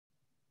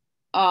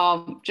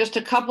Just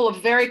a couple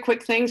of very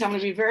quick things. I'm going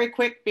to be very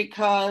quick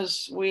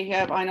because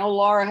I know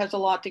Laura has a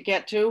lot to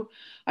get to.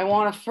 I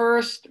want to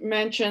first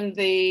mention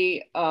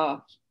the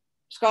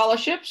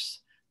scholarships,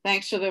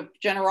 thanks to the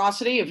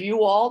generosity of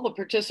you all, the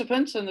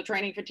participants in the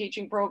Training for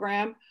Teaching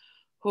program,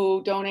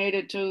 who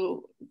donated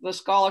to the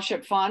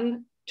scholarship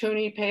fund.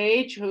 Toonie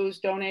Page, whose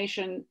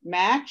donation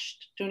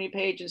matched, Toonie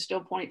Page and Still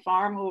Point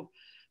Farm,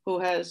 who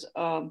has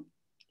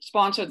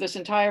sponsored this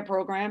entire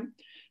program.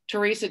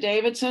 Teresa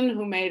Davidson,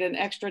 who made an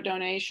extra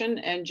donation,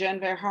 and Jen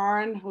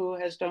Verharen, who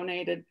has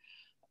donated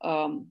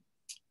a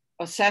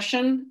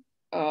session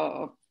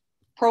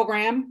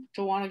program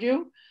to one of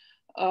you.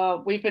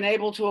 We've been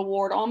able to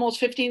award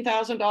almost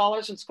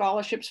 $15,000 in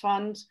scholarships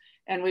funds,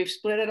 and we've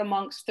split it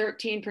amongst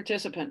 13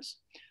 participants.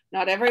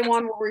 Not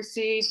everyone will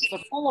receive the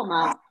full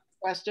amount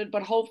requested,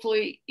 but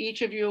hopefully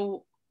each of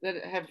you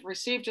that have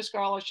received a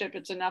scholarship,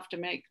 it's enough to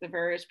make the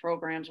various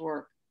programs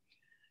work.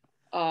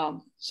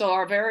 So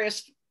our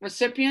various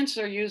recipients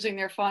are using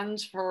their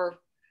funds for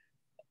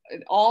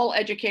all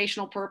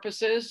educational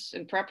purposes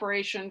in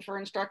preparation for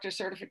instructor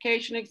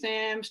certification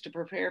exams, to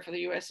prepare for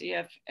the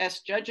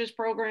USEFS judges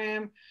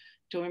program,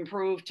 to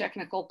improve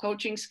technical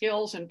coaching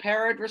skills in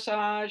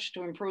para-dressage,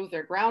 to improve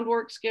their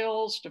groundwork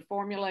skills, to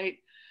formulate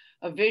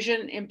a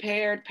vision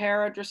impaired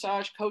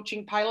para-dressage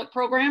coaching pilot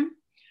program,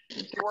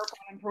 to work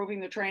on improving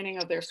the training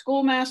of their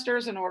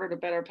schoolmasters in order to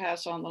better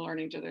pass on the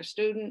learning to their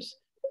students,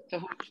 to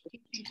host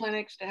teaching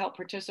clinics to help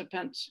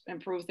participants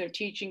improve their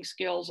teaching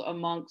skills,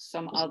 amongst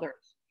some others.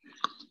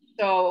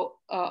 So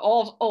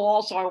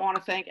also I want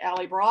to thank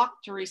Allie Brock,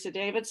 Teresa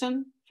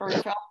Davidson, Fern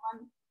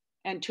Feldman,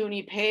 and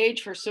Toonie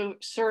Page for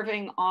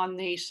serving on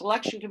the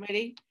selection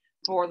committee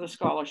for the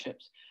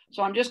scholarships.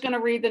 So I'm just going to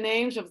read the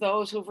names of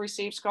those who've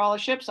received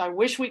scholarships. I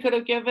wish we could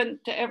have given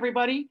to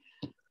everybody,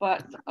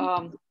 but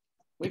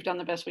we've done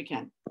the best we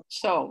can.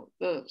 So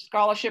the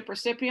scholarship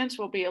recipients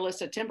will be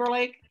Alyssa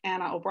Timberlake,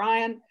 Anna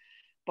O'Brien,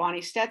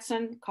 Bonnie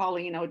Stetson,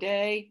 Colleen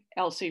O'Day,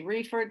 Elsie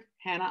Reeford,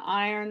 Hannah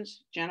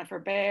Irons, Jennifer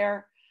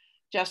Baer,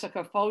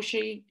 Jessica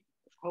Foshi,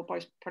 hope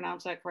I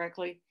pronounced that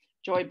correctly,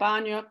 Joy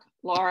Banyuk,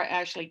 Laura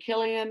Ashley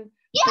Killian,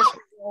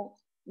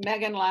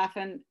 Megan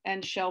Laffin,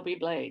 and Shelby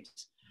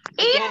Blades.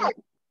 Again,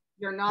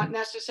 you're not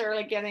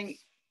necessarily getting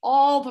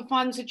all the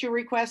funds that you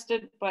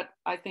requested, but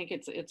I think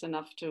it's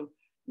enough to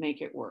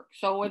make it work.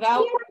 So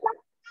without,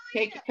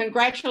 okay,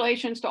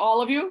 congratulations to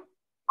all of you.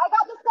 I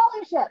got the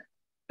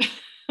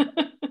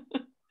scholarship.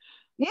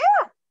 Yeah.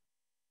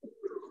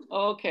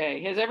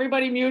 Okay, has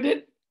everybody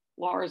muted?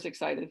 Laura's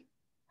excited.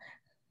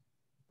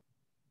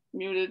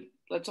 Muted,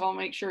 let's all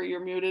make sure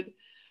you're muted.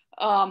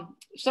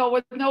 So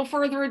with no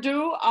further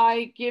ado,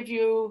 I give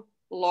you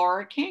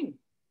Laura King.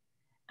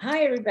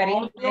 Hi, everybody.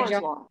 Yours,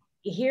 Laura.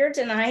 Here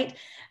tonight.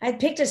 I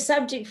picked a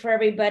subject for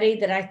everybody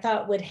that I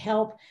thought would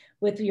help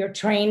with your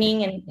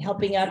training and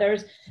helping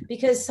others,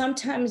 because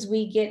sometimes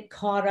we get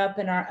caught up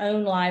in our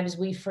own lives.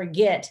 We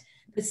forget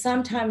that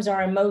sometimes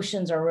our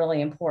emotions are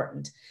really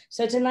important.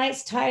 So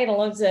tonight's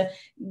title is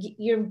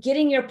you're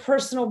getting your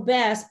personal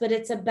best, but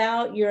it's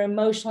about your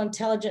emotional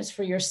intelligence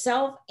for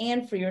yourself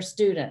and for your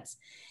students.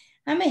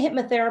 I'm a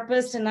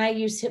hypnotherapist, and I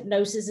use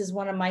hypnosis as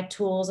one of my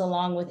tools,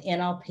 along with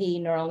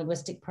NLP,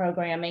 neuro-linguistic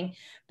programming.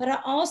 But I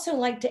also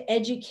like to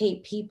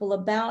educate people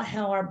about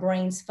how our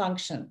brains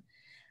function.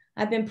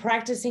 I've been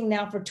practicing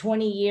now for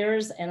 20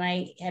 years, and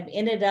I have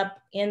ended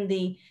up in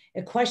the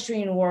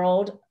equestrian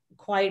world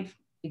quite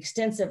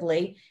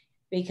extensively,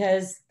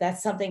 because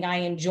that's something I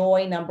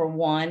enjoy, number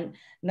one.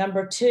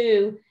 Number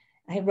two,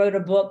 I wrote a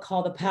book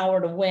called The Power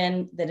to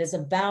Win that is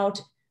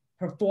about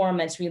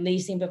performance,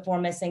 releasing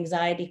performance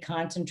anxiety,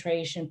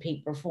 concentration,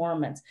 peak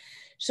performance.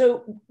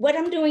 So what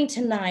I'm doing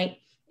tonight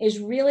is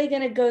really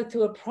going to go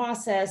through a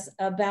process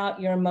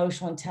about your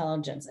emotional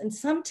intelligence. And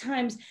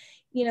sometimes,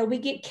 you know, we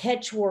get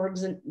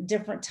catchwords at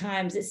different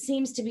times. It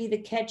seems to be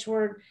the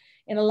catchword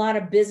in a lot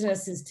of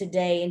businesses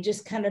today, and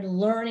just kind of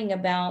learning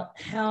about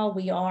how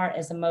we are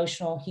as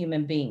emotional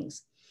human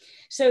beings.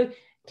 So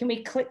can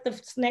we click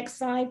the next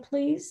slide,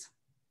 please?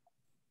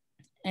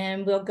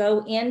 And we'll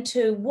go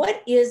into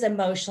what is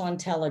emotional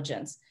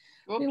intelligence.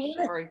 Oops,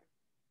 sorry.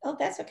 Oh,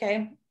 that's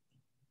okay.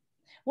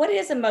 What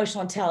is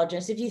emotional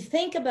intelligence? If you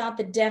think about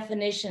the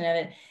definition of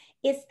it,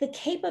 it's the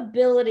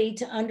capability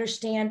to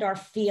understand our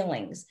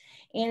feelings,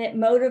 and it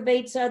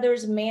motivates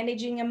others,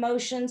 managing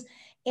emotions,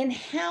 and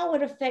how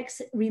it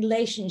affects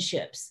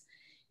relationships.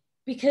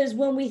 Because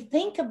when we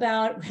think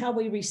about how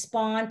we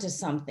respond to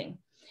something,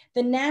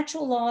 the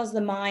natural laws of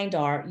the mind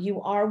are,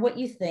 you are what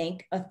you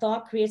think, a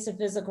thought creates a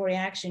physical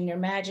reaction, your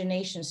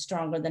imagination is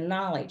stronger than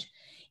knowledge.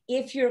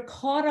 If you're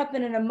caught up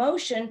in an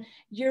emotion,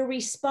 you're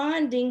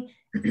responding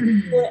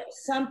to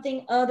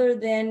something other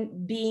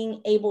than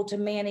being able to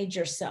manage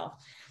yourself.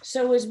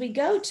 So as we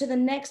go to the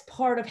next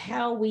part of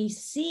how we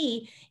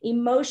see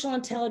emotional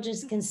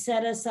intelligence can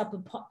set us up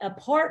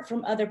apart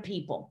from other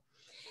people.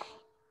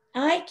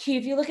 IQ,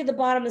 if you look at the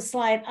bottom of the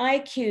slide,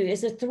 IQ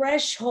is a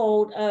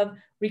threshold of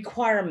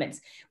requirements.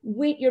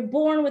 You're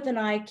born with an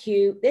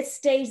IQ, it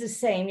stays the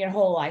same your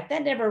whole life.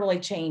 That never really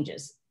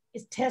changes.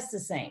 It tests the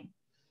same.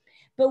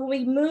 But when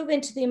we move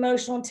into the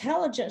emotional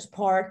intelligence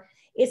part,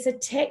 it's a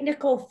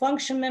technical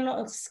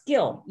functional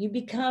skill. You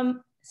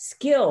become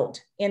skilled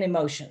in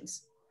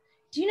emotions.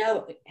 Do you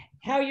know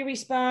how you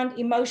respond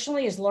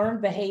emotionally is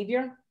learned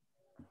behavior?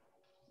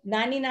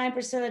 99%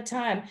 of the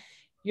time,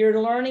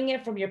 you're learning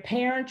it from your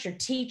parents, your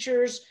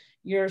teachers,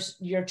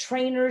 your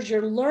trainers.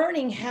 You're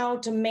learning how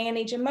to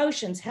manage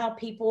emotions, how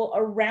people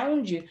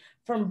around you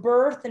from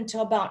birth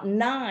until about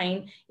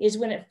 9 is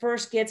when it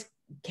first gets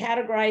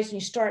categorized and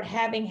you start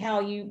having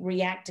how you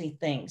react to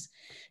things.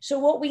 So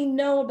what we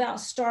know about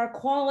star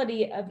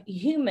quality of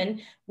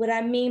human, what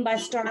I mean by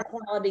star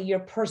quality, your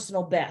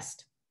personal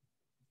best,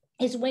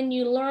 is when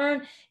you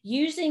learn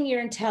using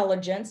your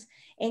intelligence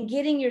and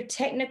getting your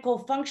technical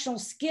functional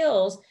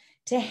skills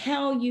to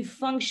how you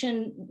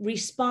function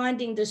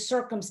responding to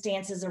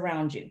circumstances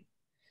around you.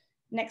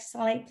 Next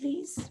slide,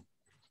 please.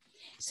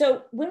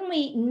 So when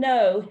we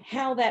know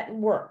how that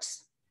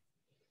works,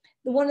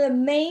 one of the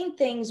main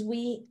things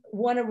we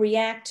want to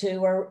react to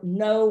or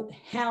know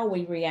how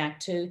we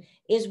react to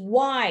is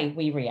why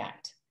we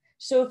react.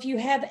 So if you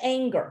have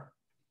anger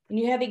and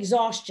you have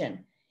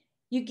exhaustion,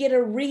 you get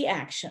a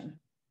reaction.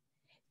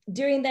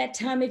 During that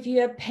time, if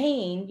you have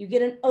pain, you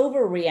get an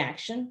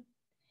overreaction.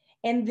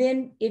 And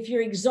then if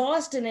you're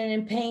exhausted and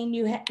in pain,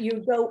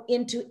 you go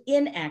into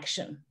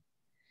inaction.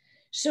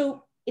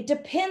 So it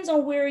depends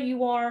on where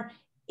you are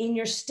in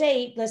your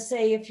state. Let's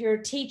say if you're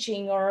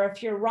teaching or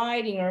if you're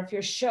writing or if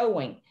you're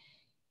showing.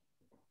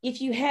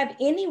 If you have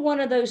any one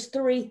of those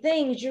three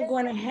things, you're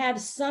going to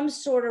have some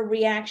sort of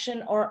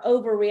reaction or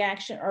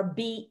overreaction or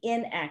be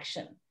in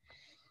action.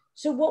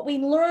 So what we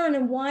learn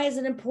and why is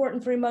it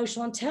important for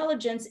emotional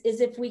intelligence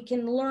is if we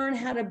can learn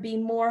how to be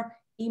more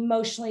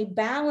emotionally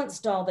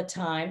balanced all the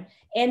time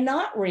and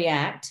not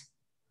react,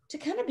 to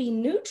kind of be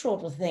neutral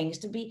to things,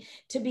 to be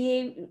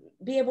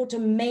able to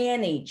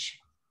manage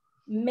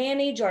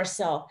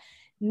ourselves,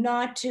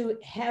 not to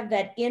have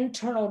that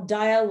internal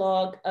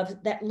dialogue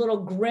of that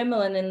little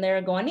gremlin in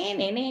there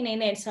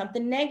going,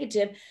 something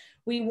negative.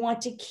 We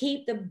want to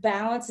keep the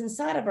balance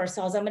inside of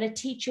ourselves. I'm going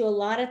to teach you a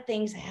lot of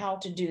things how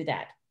to do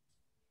that.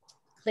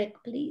 Click,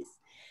 please.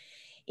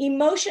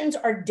 Emotions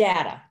are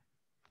data.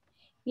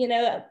 You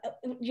know,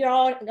 you're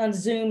all on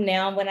Zoom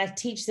now. When I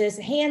teach this,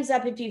 hands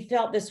up if you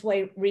felt this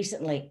way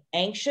recently.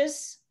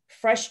 Anxious,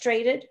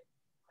 frustrated,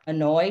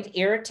 annoyed,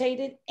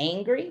 irritated,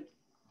 angry,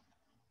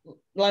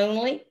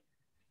 lonely.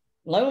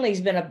 Lonely's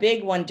been a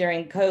big one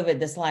during COVID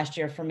this last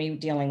year for me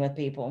dealing with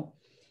people.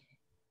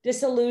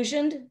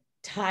 Disillusioned,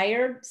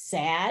 tired,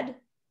 sad.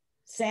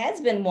 Sad's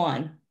been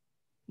one.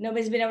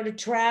 Nobody's been able to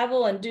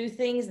travel and do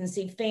things and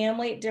see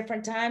family at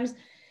different times.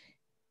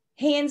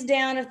 Hands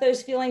down, if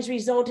those feelings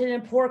resulted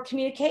in poor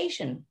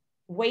communication,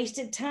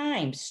 wasted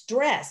time,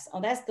 stress.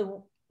 Oh, that's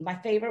my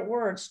favorite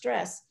word,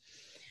 stress.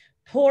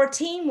 Poor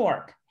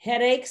teamwork,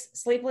 headaches,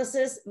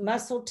 sleeplessness,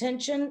 muscle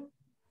tension,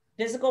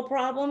 physical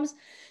problems.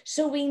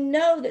 So we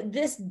know that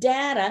this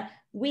data,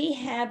 we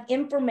have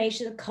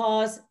information that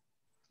cause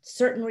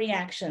certain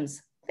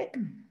reactions. Click.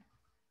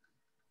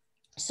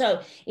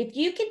 So if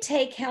you can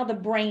take how the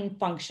brain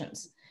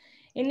functions,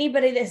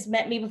 anybody that's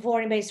met me before,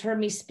 anybody's heard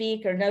me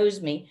speak or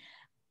knows me,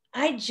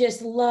 I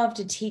just love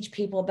to teach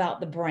people about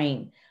the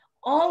brain.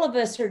 All of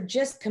us are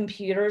just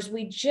computers.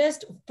 We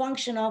just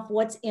function off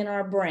what's in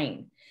our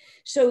brain.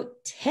 So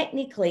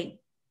technically,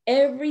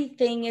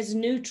 everything is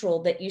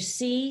neutral that you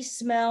see,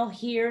 smell,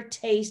 hear,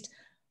 taste,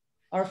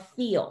 or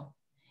feel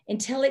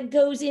until it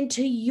goes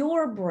into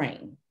your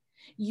brain.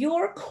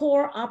 Your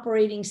core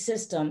operating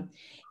system,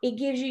 it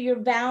gives you your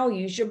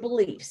values, your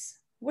beliefs.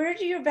 Where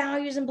do your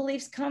values and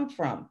beliefs come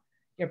from?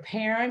 Your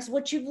parents,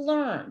 what you've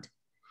learned.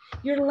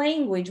 Your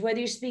language,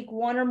 whether you speak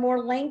one or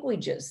more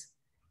languages,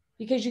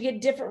 because you get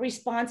different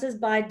responses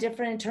by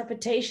different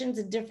interpretations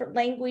and different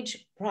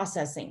language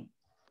processing.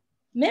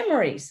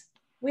 Memories.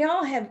 We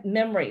all have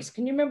memories.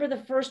 Can you remember the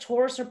first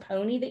horse or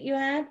pony that you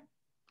had?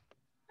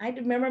 I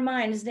remember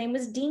mine. His name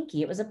was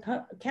Dinky. It was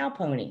a cow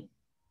pony.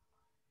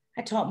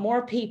 I taught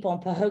more people in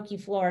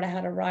Pahokee, Florida,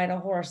 how to ride a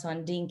horse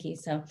on Dinky.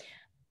 So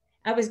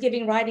I was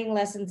giving riding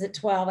lessons at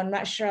 12. I'm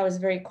not sure I was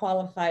very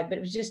qualified, but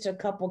it was just a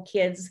couple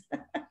kids.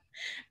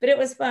 But it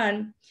was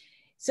fun.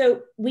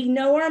 So we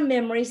know our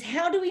memories.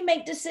 How do we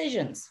make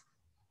decisions?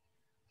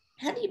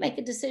 How do you make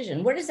a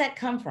decision? Where does that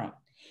come from?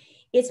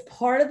 It's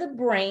part of the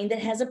brain that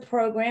has a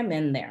program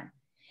in there.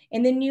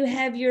 And then you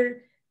have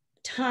your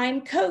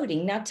time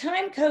coding. Now,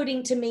 time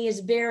coding to me is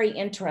very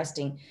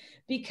interesting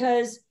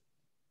because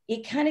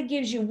it kind of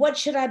gives you, what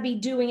should I be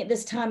doing at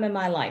this time in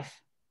my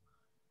life?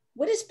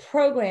 What is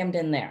programmed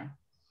in there?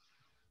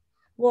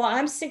 Well,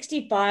 I'm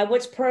 65.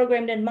 What's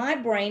programmed in my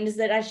brain is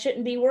that I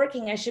shouldn't be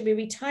working. I should be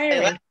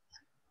retiring.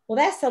 Well,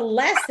 that's the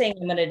last thing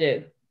I'm going to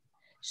do.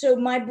 So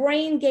my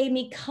brain gave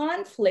me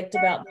conflict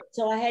about that.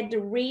 So I had to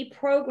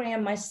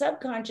reprogram my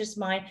subconscious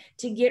mind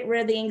to get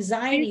rid of the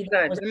anxiety.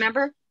 Good.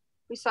 Remember,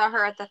 we saw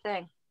her at the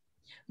thing.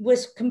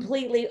 Was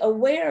completely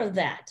aware of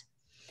that.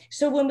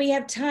 So when we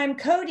have time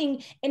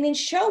coding and then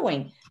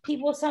showing,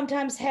 people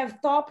sometimes have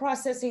thought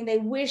processing. They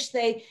wish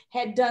they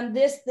had done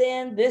this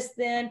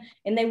then,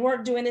 and they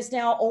weren't doing this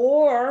now,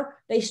 or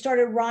they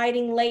started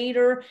writing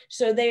later,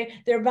 so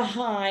they're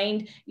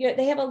behind. You know,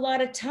 they have a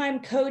lot of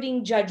time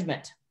coding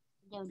judgment.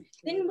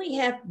 Then we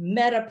have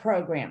meta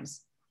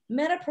programs.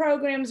 Meta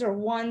programs are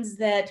ones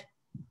that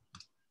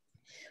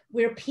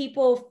where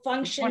people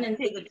function and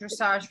the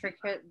dressage for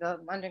the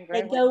London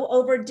they go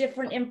over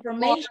different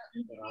information.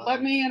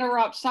 Let me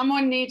interrupt.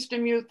 Someone needs to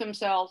mute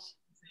themselves.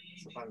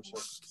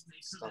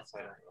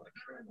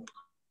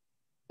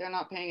 They're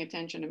not paying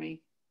attention to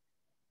me.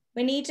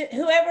 We need to,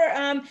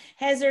 whoever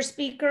has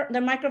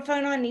their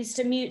microphone on needs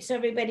to mute so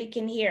everybody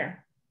can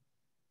hear.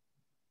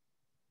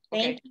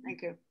 Thank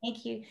you.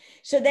 Thank you.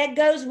 So that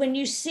goes, when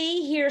you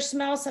see, hear,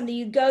 smell something,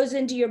 it goes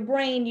into your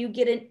brain, you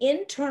get an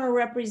internal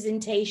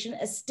representation,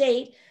 a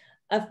state,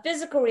 a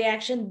physical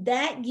reaction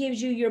that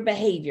gives you your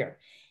behavior.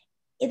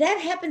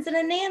 That happens in a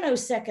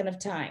nanosecond of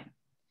time.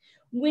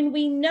 When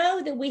we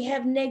know that we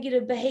have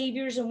negative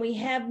behaviors and we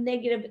have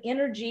negative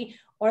energy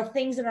or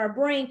things in our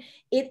brain,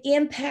 it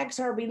impacts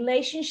our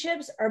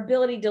relationships, our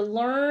ability to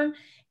learn.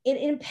 It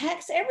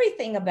impacts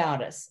everything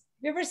about us.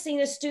 Have you ever seen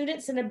a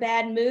student's in a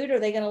bad mood? Are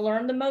they going to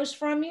learn the most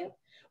from you?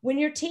 When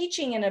you're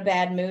teaching in a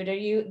bad mood, are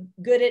you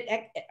good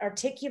at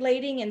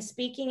articulating and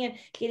speaking and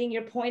getting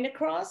your point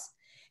across?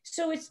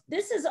 So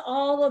this is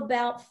all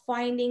about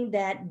finding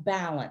that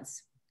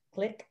balance.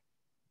 Click.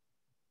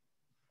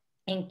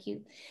 Thank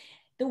you.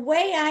 The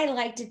way I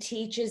like to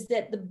teach is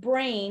that the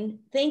brain,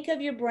 think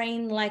of your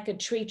brain like a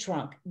tree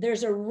trunk.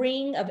 There's a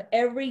ring of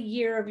every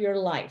year of your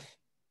life.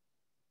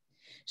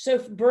 So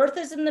if birth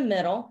is in the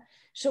middle,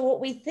 so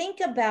what we think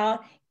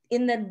about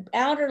in the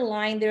outer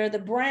line there, the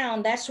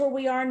brown, that's where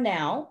we are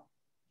now.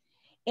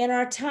 And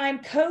our time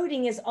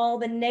coding is all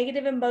the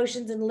negative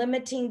emotions and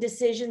limiting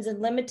decisions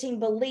and limiting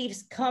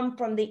beliefs come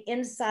from the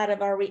inside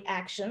of our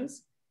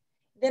reactions.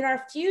 Then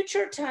our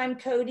future time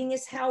coding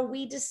is how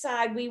we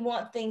decide we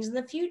want things in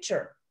the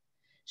future.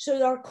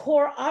 So our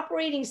core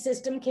operating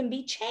system can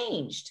be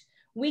changed.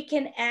 We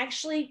can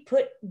actually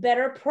put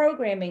better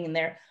programming in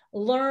there,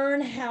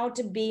 learn how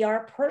to be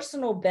our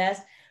personal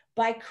best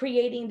by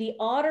creating the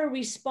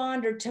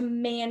autoresponder to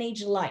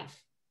manage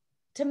life,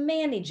 to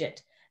manage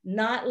it,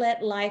 not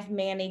let life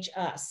manage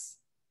us.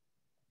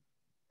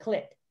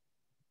 Click.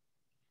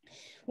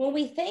 When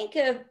we think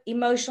of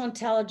emotional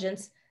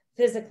intelligence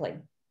physically,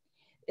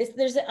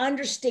 there's an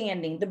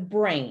understanding, the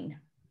brain.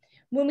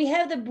 When we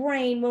have the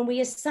brain, when we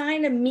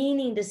assign a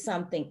meaning to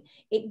something,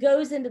 it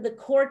goes into the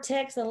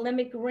cortex, the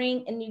limbic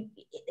ring, and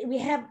we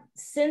have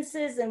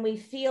senses and we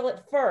feel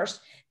it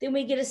first. Then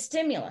we get a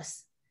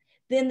stimulus.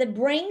 Then the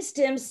brain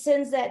stem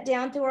sends that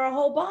down through our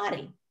whole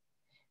body.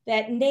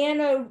 That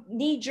nano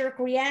knee-jerk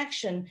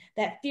reaction,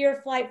 that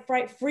fear, flight,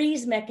 fright,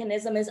 freeze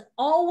mechanism is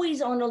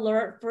always on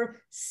alert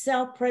for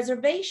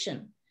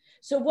self-preservation.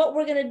 So what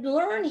we're going to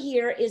learn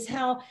here is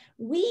how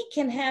we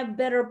can have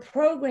better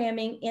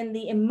programming in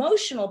the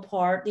emotional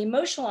part, the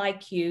emotional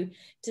IQ,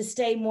 to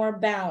stay more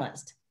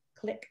balanced.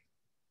 Click.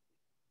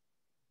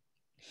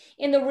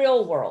 In the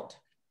real world,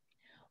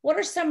 what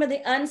are some of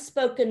the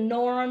unspoken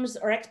norms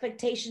or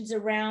expectations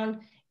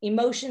around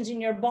emotions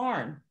in your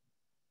barn,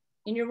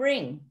 in your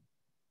ring?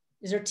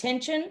 Is there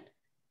tension?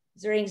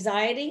 Is there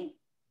anxiety?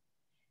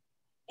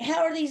 How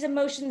are these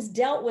emotions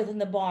dealt with in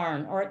the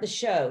barn or at the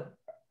show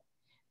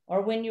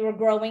or when you were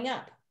growing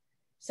up?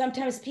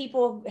 Sometimes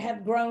people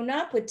have grown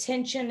up with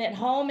tension at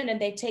home and then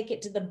they take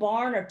it to the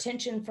barn, or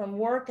tension from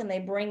work and they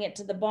bring it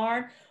to the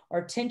barn,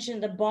 or tension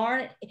in the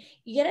barn.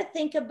 You got to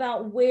think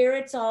about where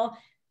it's all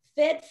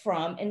fed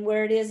from and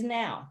where it is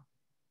now.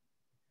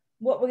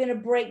 What we're going to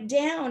break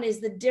down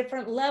is the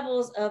different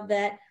levels of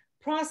that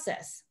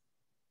process.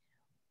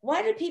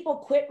 Why do people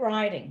quit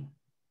riding?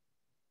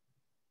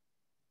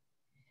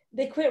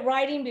 They quit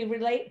riding,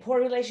 poor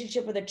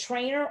relationship with a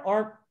trainer,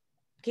 or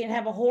can't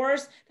have a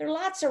horse. There are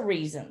lots of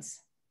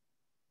reasons.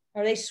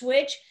 Or they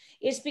switch.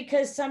 It's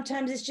because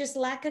sometimes it's just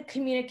lack of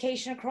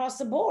communication across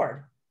the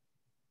board.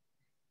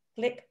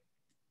 Click.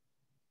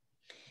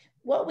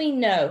 What we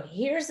know,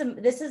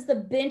 this is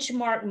the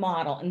benchmark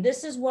model. And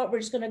this is what we're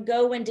just going to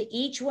go into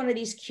each one of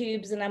these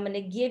cubes, and I'm going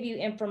to give you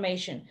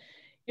information.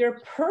 Your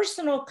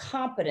personal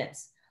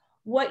competence.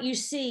 What you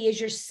see is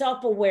your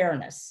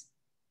self-awareness.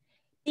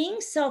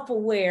 Being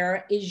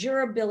self-aware is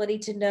your ability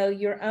to know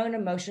your own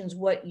emotions,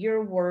 what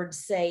your words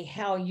say,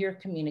 how you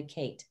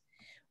communicate.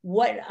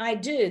 What I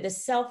do, the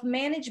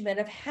self-management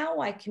of how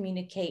I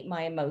communicate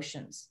my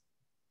emotions.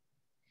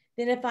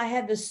 Then if I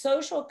have the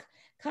social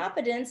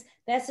competence,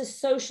 that's a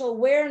social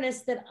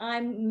awareness that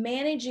I'm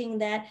managing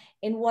that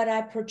in what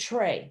I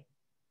portray.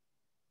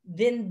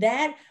 Then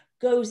that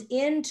goes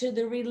into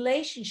the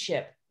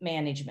relationship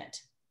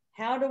management.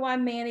 How do I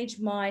manage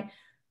my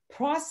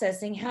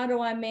processing? How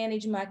do I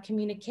manage my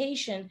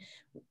communication,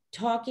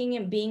 talking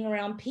and being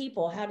around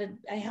people? How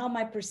am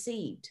I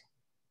perceived?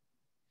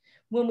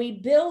 When we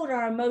build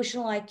our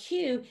emotional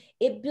IQ,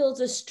 it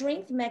builds a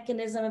strength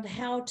mechanism of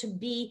how to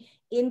be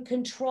in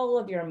control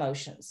of your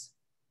emotions.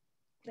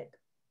 Click.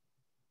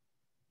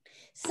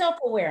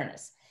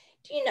 Self-awareness.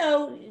 Do you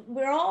know,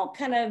 we're all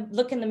kind of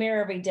look in the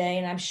mirror every day,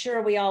 and I'm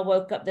sure we all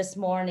woke up this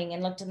morning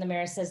and looked in the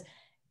mirror and says,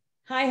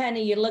 hi,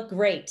 honey, you look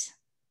great.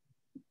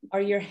 Or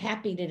you're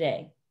happy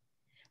today.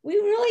 We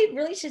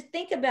really should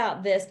think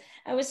about this.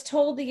 I was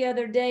told the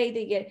other day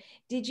that,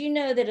 did you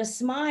know that a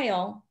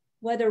smile,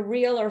 whether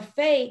real or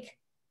fake,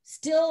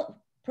 still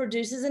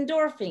produces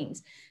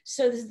endorphins?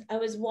 So I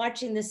was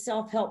watching this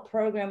self-help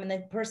program, and the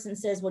person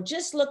says, well,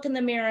 just look in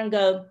the mirror and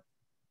go.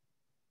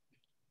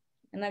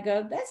 And I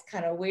go, that's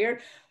kind of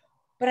weird.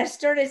 But I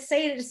started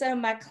saying it to some of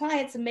my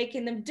clients and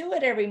making them do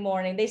it every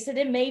morning. They said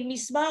it made me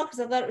smile because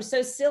I thought it was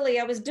so silly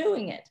I was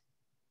doing it.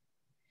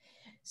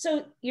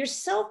 So your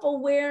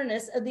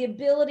self-awareness of the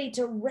ability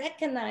to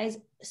recognize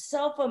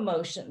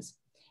self-emotions,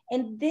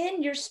 and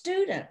then your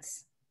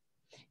students.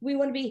 We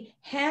want to be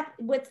happy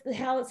with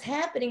how it's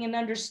happening and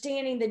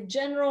understanding the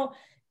general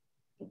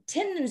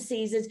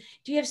tendencies. Is,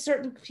 do you have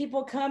certain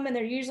people come and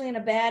they're usually in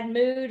a bad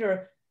mood,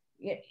 or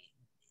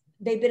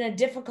they've been in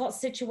difficult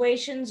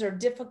situations or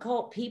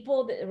difficult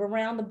people that are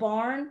around the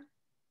barn?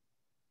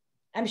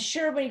 I'm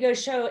sure when you go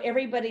show,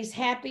 everybody's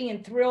happy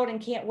and thrilled and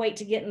can't wait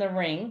to get in the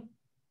ring.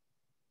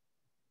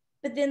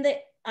 But then the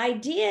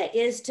idea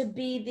is to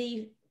be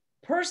the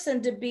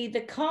person, to be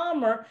the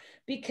calmer,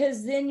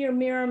 because then you're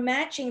mirror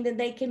matching, then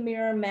they can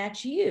mirror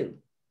match you.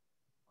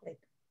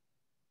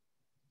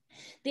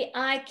 The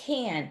I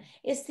can,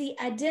 it's the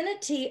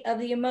identity of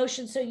the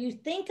emotion. So you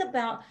think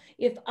about,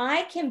 if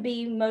I can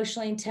be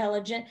emotionally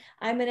intelligent,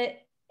 I'm going to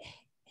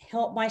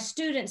help my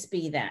students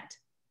be that.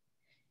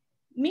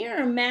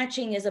 Mirror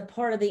matching is a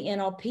part of the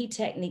NLP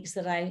techniques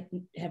that I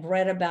have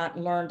read about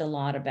and learned a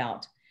lot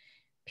about.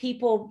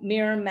 People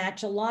mirror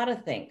match a lot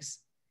of things.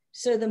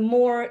 So the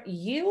more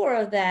you are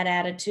of that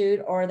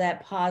attitude or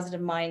that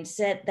positive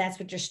mindset, that's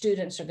what your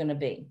students are going to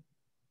be.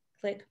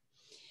 Click.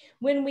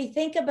 When we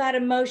think about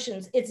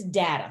emotions, it's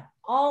data.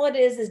 All it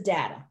is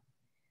data.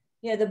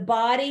 You know, the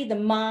body, the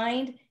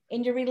mind,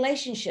 and your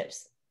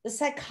relationships. The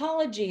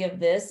psychology of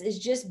this is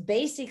just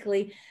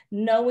basically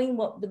knowing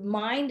what the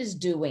mind is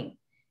doing.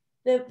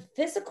 The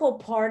physical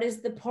part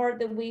is the part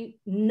that we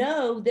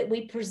know that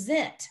we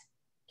present.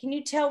 Can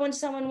you tell when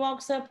someone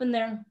walks up and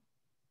they're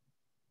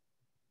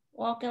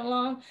walking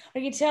along?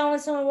 Or you tell when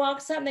someone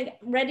walks up and they're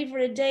ready for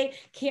a day,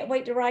 can't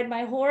wait to ride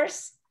my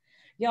horse?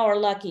 Y'all are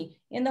lucky.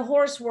 In the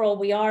horse world,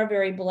 we are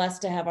very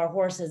blessed to have our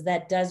horses.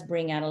 That does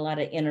bring out a lot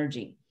of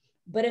energy.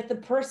 But if the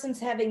person's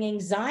having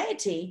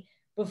anxiety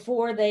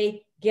before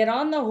they get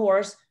on the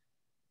horse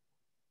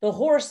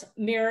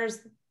mirrors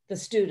the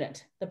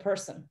student, the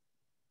person.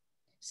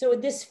 So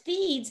this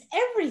feeds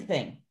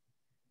everything.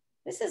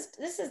 This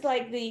is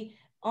like the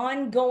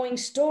ongoing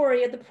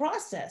story of the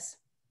process.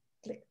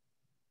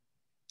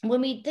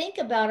 When we think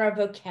about our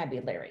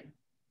vocabulary,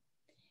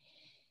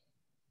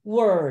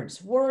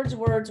 words.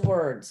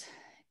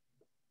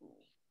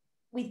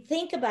 We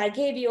think about, I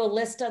gave you a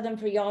list of them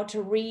for y'all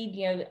to read,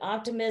 you know,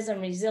 optimism,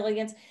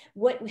 resilience,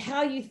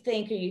 how you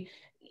think,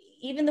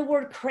 even the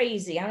word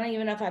crazy. I don't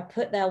even know if I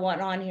put that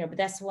one on here, but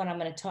that's the one I'm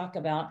going to talk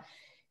about.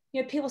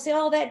 You know, people say,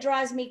 oh, that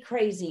drives me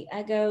crazy.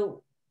 I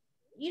go,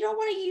 you don't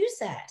want to use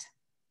that.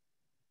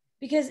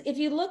 Because if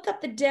you look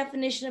up the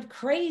definition of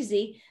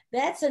crazy,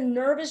 that's a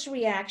nervous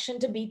reaction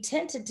to be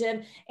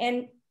tentative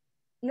and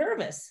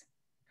nervous.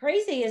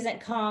 Crazy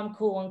isn't calm,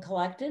 cool, and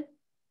collected.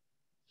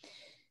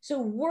 So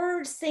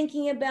words,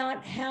 thinking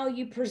about how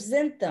you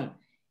present them,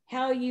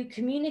 how you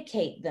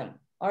communicate them.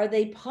 Are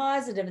they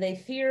positive? Are they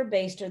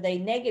fear-based? Are they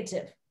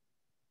negative?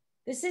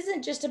 This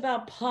isn't just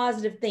about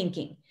positive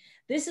thinking.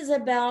 This is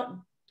about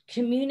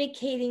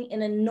communicating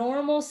in a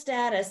normal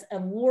status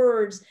of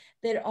words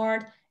that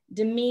aren't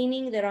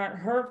demeaning, that aren't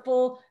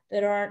hurtful,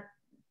 that aren't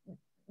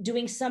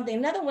doing something.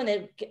 Another one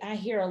that I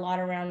hear a lot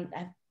around,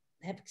 I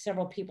have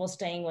several people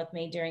staying with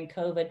me during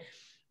COVID,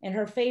 and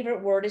her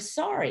favorite word is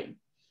sorry.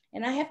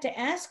 And I have to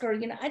ask her,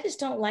 you know, I just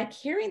don't like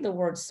hearing the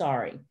word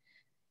sorry.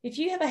 If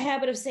you have a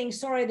habit of saying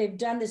sorry, they've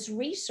done this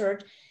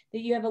research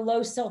that you have a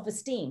low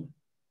self-esteem.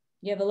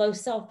 You have a low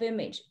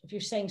self-image if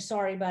you're saying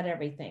sorry about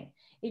everything.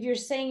 If you're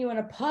saying you want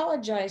to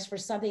apologize for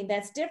something,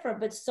 that's different,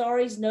 but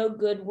sorry's no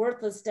good,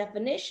 worthless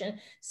definition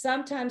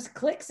sometimes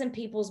clicks in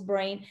people's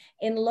brain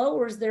and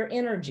lowers their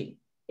energy.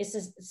 It's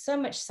just so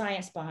much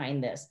science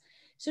behind this.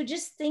 So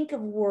just think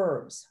of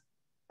words.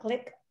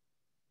 Click.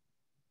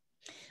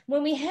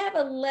 When we have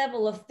a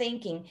level of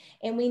thinking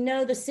and we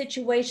know the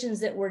situations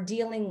that we're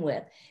dealing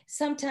with,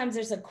 sometimes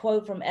there's a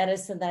quote from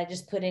Edison that I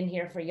just put in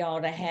here for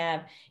y'all to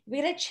have.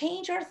 We got to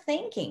change our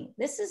thinking.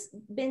 This has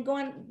been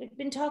we've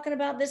been talking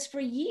about this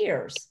for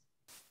years.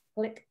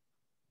 Click.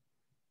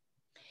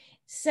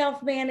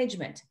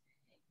 Self-management.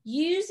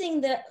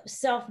 Using the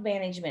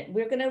self-management,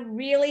 we're going to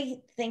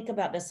really think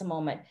about this a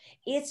moment.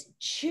 It's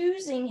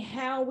choosing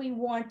how we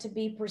want to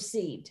be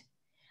perceived.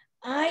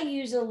 I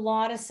use a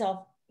lot of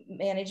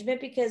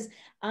self-management because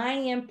I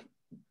am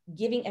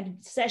giving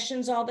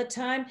sessions all the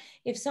time.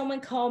 If someone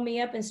called me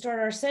up and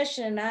started our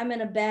session and I'm in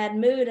a bad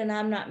mood and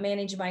I'm not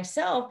managing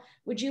myself,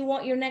 would you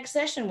want your next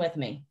session with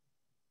me?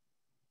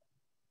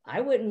 I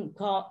wouldn't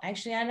call,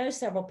 actually, I know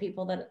several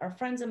people that are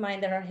friends of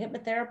mine that are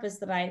hypnotherapists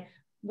that I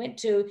went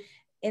to,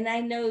 and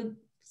I know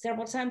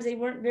several times they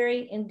weren't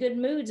very in good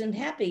moods and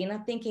happy. And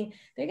I'm thinking,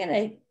 they're going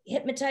to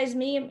hypnotize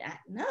me.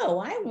 No,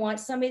 I want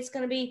somebody that's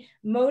going to be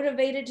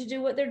motivated to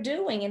do what they're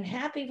doing and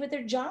happy with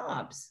their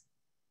jobs.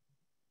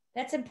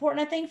 That's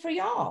important, I think, for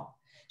y'all.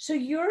 So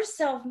your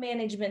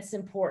self-management's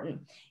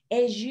important.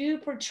 As you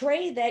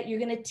portray that, you're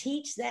going to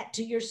teach that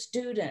to your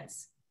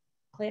students.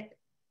 Click.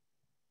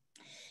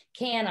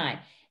 Can I?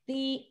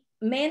 The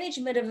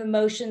management of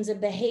emotions and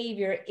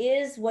behavior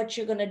is what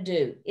you're going to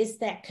do. It's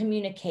that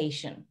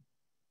communication.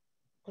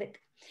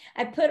 Click.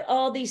 I put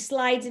all these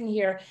slides in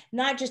here,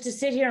 not just to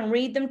sit here and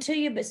read them to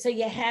you, but so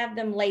you have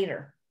them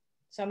later.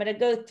 So I'm going to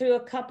go through a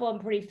couple of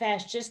them pretty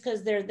fast just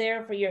because they're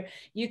there for your,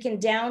 you can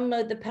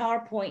download the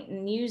PowerPoint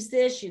and use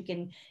this. You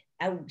can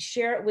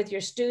share it with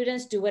your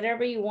students, do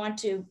whatever you want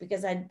to,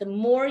 because the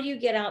more you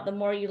get out, the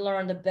more you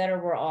learn, the better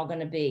we're all going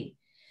to be.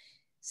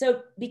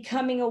 So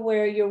becoming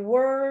aware of your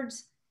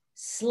words,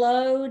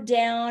 slow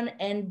down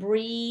and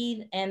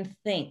breathe and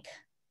think.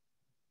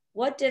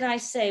 What did I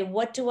say?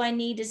 What do I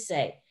need to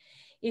say?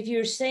 If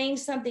you're saying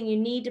something, you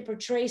need to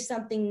portray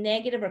something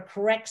negative or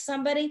correct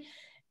somebody,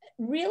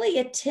 really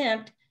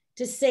attempt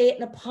to say it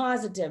in a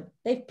positive.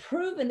 They've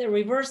proven that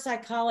reverse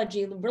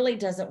psychology really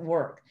doesn't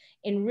work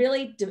and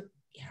really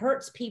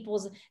hurts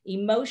people's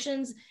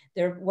emotions,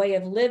 their way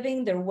of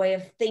living, their way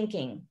of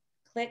thinking.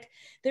 Click.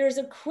 There's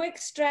a quick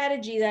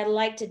strategy that I'd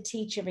like to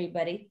teach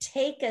everybody.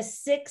 Take a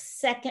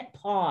 6-second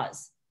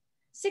pause.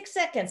 6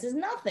 seconds is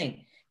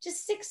nothing.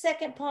 Just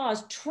 6-second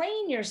pause.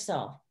 Train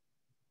yourself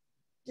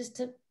just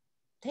to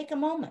take a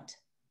moment.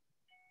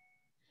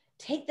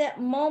 Take that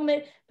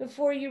moment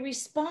before you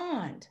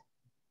respond.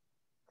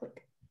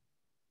 Click.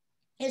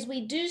 As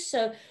we do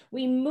so,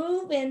 we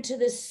move into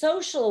the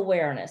social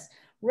awareness,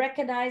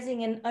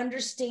 recognizing and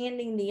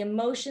understanding the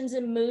emotions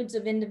and moods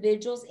of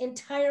individuals,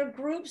 entire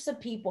groups of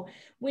people.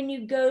 When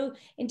you go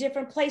in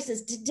different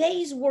places,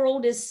 today's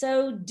world is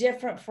so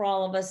different for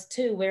all of us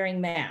too, wearing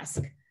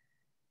masks.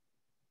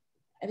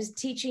 I was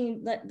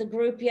teaching the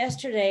group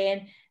yesterday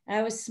and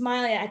I was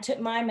smiling. I took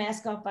my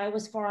mask off. I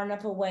was far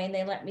enough away and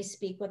they let me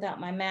speak without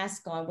my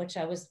mask on, which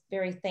I was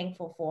very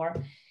thankful for.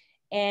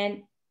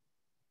 And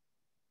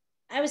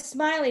I was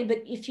smiling,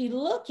 but if you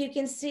look, you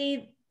can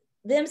see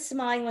them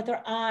smiling with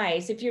their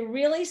eyes. If you're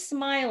really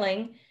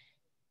smiling,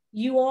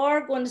 you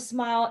are going to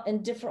smile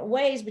in different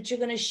ways, but you're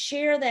going to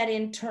share that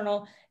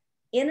internal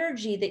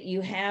energy that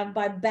you have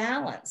by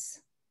balance,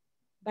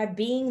 by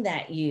being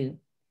that you.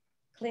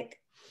 Click.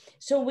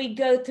 So we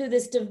go through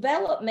this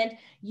development,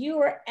 you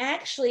are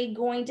actually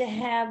going to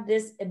have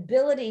this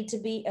ability to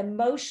be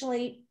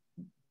emotionally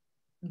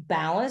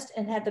balanced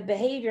and have the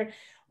behavior,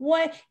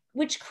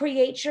 which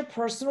creates your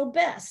personal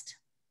best.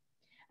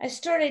 I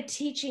started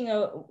teaching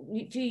a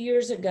few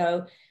years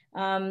ago,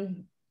 a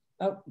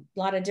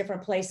lot of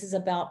different places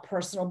about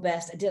personal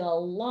best. I did a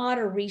lot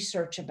of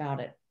research about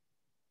it.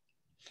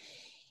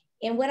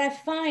 And what I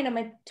find, I'm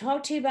going to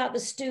talk to you about the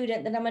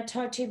student, then I'm going to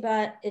talk to you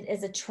about it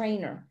as a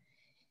trainer.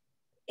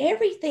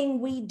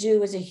 Everything we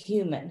do as a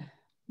human,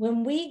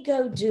 when we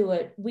go do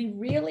it, we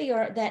really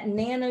are that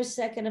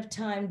nanosecond of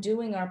time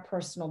doing our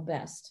personal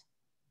best.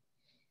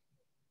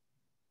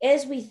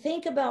 As we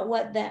think about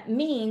what that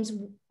means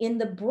in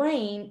the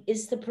brain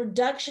is the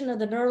production of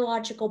the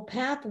neurological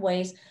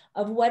pathways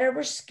of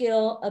whatever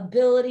skill,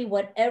 ability,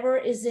 whatever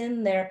is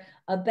in there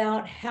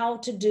about how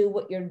to do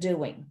what you're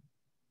doing.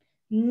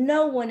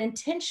 No one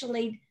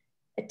intentionally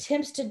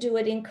attempts to do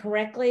it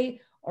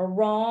incorrectly or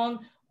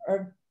wrong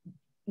or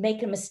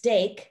make a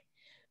mistake.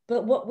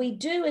 But what we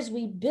do is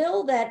we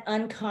build that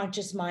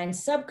unconscious mind,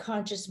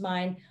 subconscious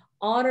mind,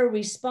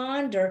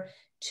 autoresponder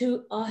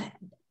to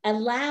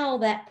allow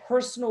that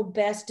personal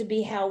best to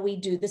be how we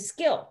do the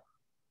skill.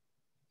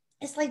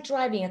 It's like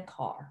driving a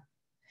car.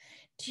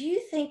 Do you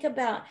think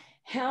about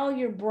how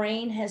your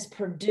brain has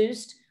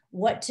produced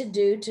what to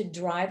do to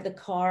drive the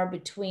car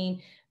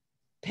between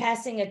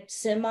passing a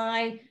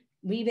semi,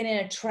 weaving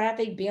in a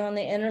traffic, be on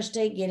the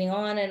interstate, getting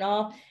on and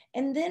off,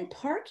 and then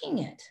parking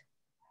it?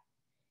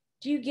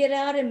 Do you get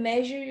out and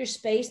measure your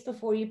space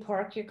before you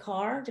park your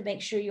car to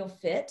make sure you'll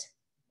fit?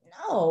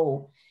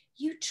 No,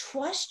 you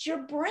trust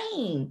your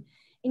brain,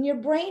 and your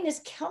brain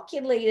has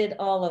calculated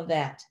all of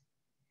that.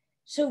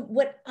 So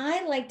what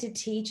I like to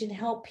teach and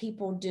help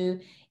people do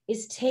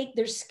is take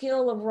their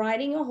skill of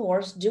riding a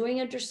horse,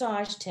 doing a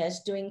dressage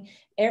test, doing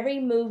every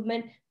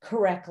movement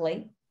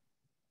correctly,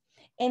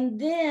 and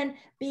then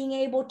being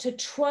able to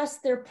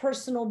trust their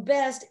personal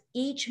best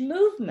each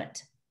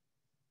movement.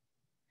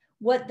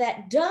 What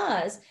that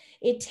does,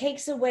 it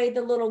takes away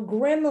the little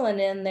gremlin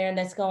in there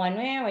that's going,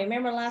 man,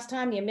 remember last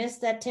time you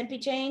missed that tempi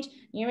change?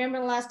 You remember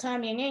the last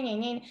time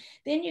you,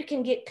 then you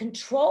can get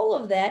control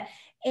of that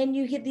and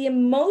you get the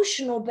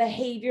emotional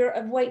behavior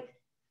of, wait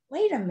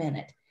a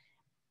minute.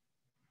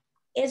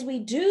 As we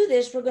do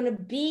this, we're going to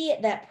be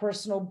at that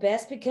personal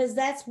best because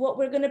that's what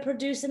we're going to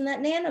produce in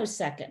that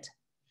nanosecond.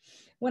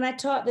 When I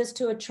taught this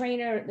to a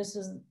trainer, this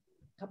was a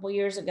couple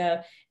years ago,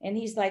 and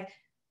he's like,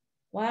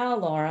 wow,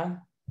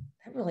 Laura,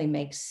 that really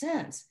makes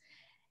sense.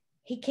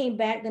 He came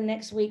back the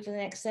next week for the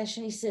next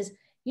session. He says,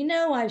 you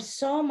know, I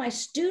saw my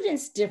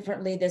students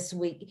differently this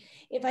week.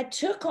 If I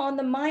took on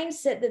the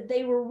mindset that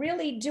they were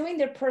really doing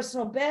their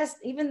personal best,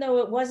 even though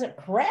it wasn't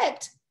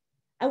correct,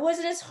 I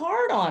wasn't as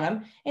hard on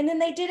them. And then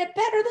they did it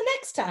better the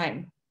next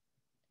time.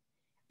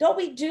 Don't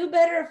we do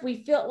better if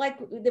we felt like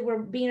that we're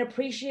being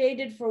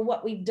appreciated for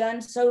what we've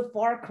done so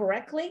far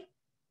correctly?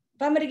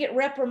 If I'm going to get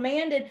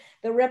reprimanded,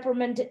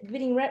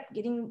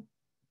 getting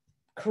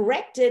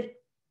corrected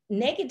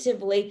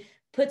negatively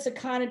puts a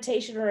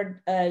connotation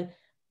or a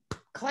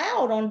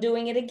cloud on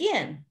doing it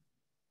again.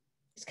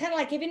 It's kind of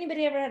like, if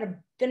anybody ever had a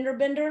fender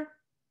bender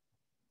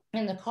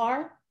in the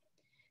car,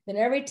 then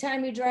every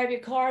time you drive your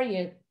car,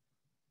 you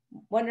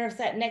wonder if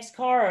that next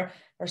car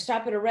or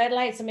stop at a red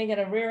light, somebody going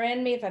to rear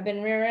end me if I've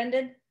been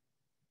rear-ended.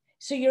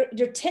 So you're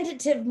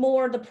tentative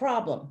more the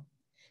problem.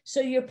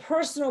 So your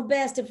personal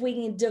best, if we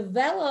can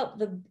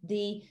develop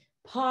the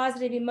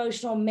positive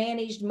emotional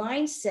managed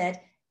mindset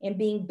and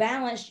being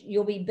balanced,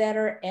 you'll be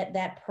better at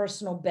that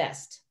personal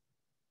best.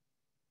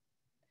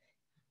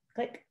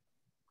 Click.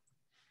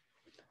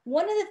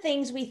 One of the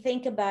things we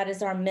think about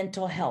is our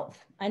mental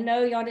health. I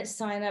know y'all didn't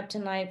sign up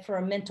tonight for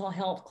a mental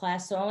health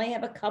class, so I only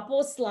have a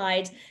couple of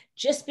slides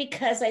just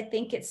because I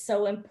think it's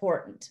so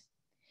important.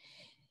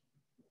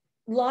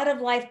 A lot of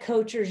life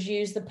coaches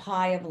use the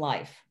pie of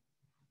life.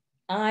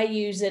 I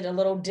use it a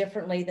little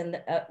differently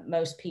than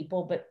most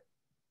people, but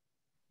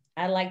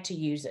I like to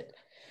use it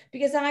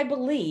because I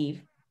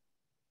believe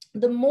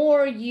the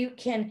more you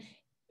can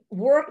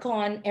work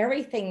on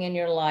everything in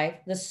your life,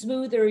 the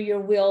smoother your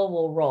wheel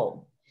will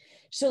roll.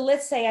 So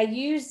let's say I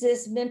use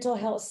this mental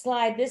health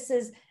slide. This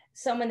is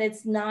someone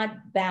that's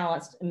not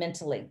balanced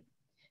mentally.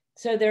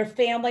 So their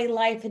family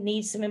life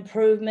needs some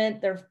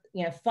improvement. Their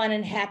fun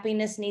and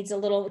happiness needs a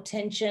little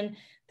attention.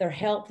 Their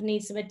health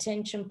needs some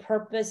attention,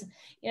 purpose.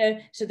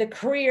 So the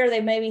career,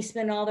 they maybe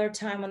spend all their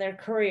time on their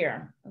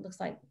career. It looks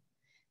like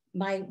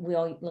my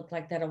wheel looked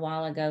like that a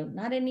while ago.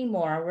 Not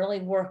anymore. I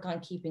really work on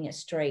keeping it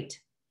straight.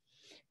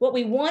 What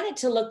we want it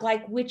to look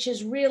like, which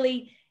is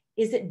really,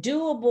 is it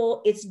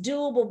doable? It's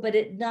doable, but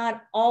it's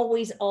not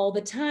always all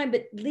the time.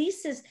 But at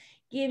least this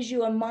gives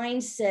you a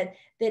mindset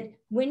that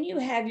when you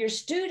have your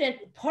student,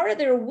 part of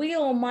their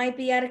wheel might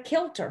be out of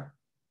kilter.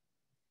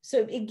 So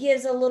it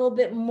gives a little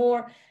bit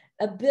more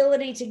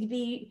ability to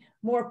be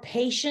more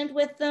patient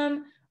with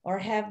them or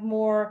have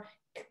more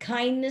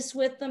kindness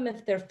with them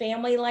if their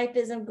family life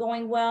isn't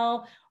going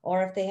well,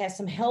 or if they have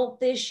some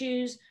health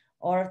issues,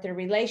 or if their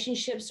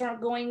relationships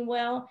aren't going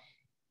well.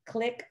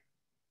 Click.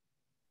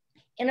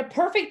 In a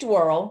perfect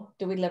world,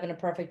 do we live in a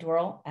perfect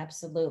world?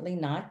 Absolutely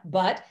not.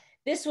 But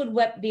this would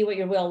be what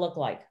your wheel look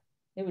like.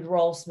 It would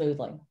roll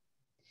smoothly.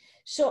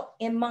 So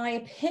in my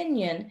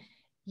opinion,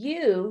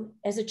 you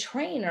as a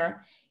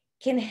trainer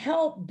can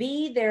help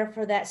be there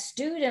for that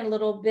student a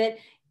little bit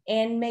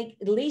and make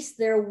at least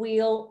their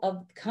wheel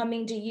of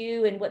coming to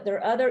you and what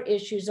their other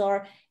issues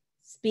are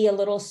be a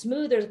little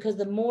smoother, because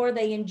the more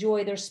they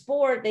enjoy their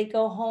sport, they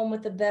go home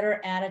with a better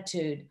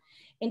attitude.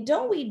 And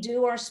don't we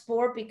do our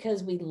sport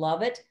because we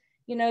love it?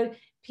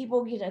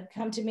 People,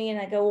 come to me and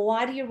I go, well,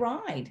 why do you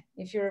ride?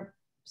 If you're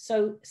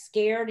so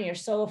scared and you're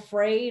so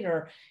afraid,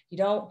 or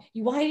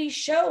why do you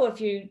show if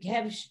you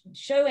have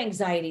show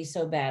anxiety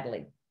so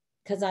badly?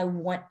 Because I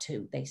want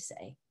to, they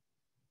say.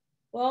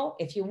 Well,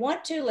 if you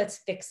want to, let's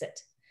fix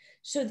it.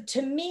 So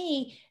to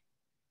me,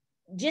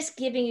 just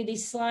giving you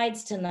these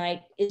slides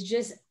tonight is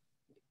just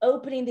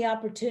opening the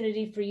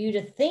opportunity for you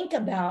to think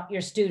about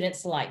your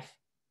student's life.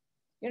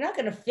 You're not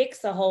going to fix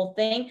the whole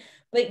thing,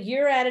 but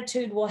your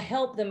attitude will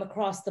help them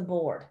across the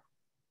board.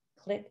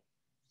 Click.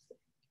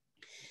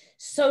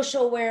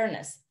 Social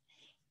awareness.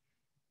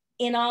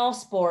 In all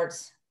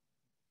sports,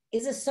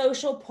 is a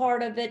social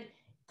part of it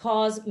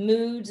cause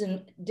moods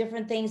and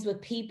different things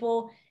with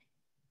people?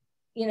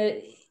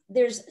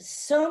 There's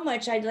so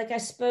much, I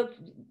spoke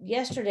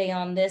yesterday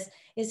on this,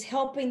 is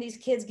helping these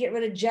kids get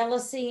rid of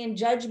jealousy and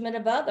judgment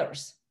of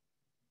others.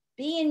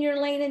 Be in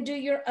your lane and do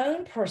your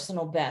own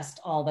personal best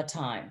all the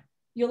time.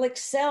 You'll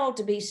excel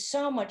to be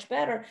so much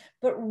better,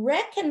 but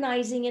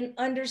recognizing and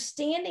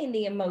understanding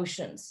the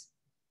emotions.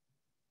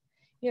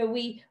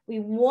 We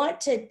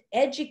want to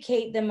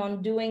educate them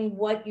on doing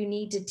what you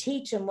need to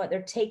teach them, what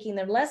they're taking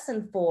their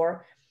lesson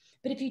for.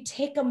 But if you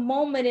take a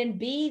moment and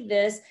be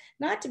this,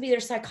 not to be their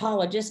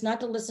psychologist,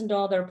 not to listen to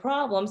all their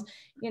problems,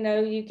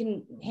 you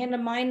can hand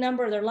them my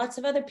number. There are lots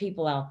of other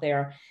people out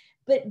there,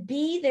 but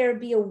be there,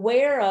 be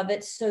aware of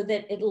it so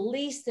that at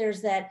least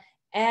there's that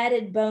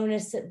added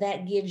bonus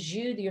that gives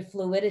you your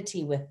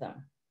fluidity with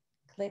them.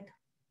 Click.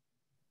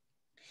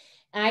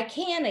 I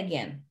can,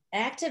 again,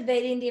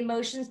 activating the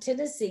emotions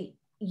tendency.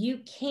 You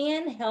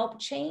can help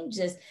change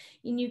this,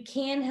 and you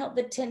can help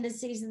the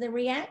tendencies and the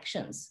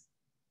reactions.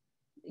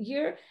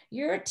 You're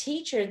a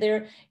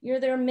teacher.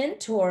 You're their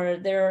mentor.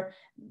 They're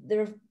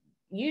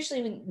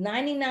usually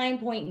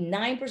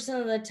 99.9%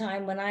 of the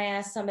time when I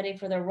ask somebody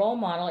for their role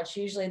model, it's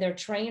usually their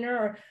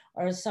trainer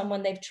or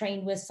someone they've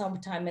trained with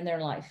sometime in their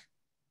life.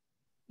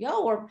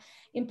 Y'all are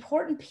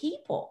important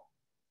people.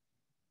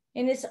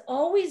 And it's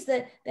always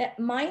that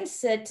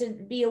mindset to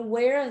be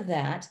aware of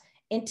that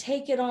and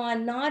take it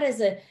on not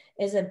as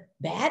a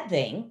bad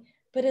thing,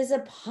 but as a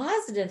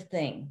positive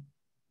thing.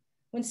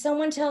 When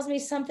someone tells me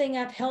something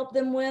I've helped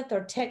them with,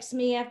 or text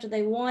me after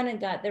they won and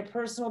got their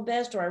personal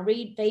best, or I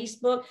read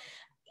Facebook,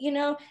 you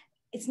know,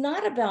 it's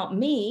not about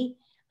me.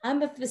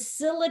 I'm a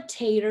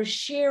facilitator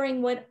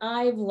sharing what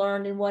I've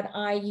learned and what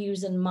I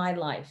use in my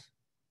life.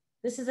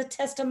 This is a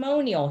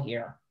testimonial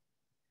here.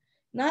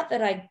 Not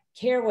that I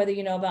care whether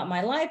you know about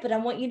my life, but I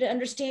want you to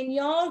understand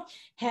y'all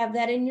have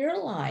that in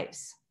your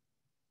lives.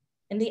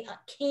 And the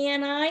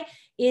can I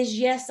is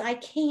yes, I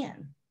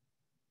can.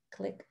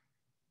 Click.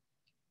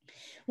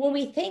 When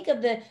we think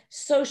of the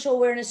social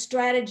awareness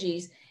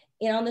strategies,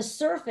 and on the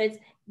surface,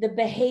 the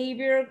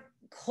behavior,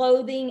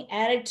 clothing,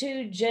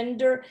 attitude,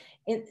 gender,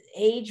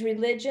 age,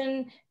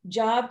 religion,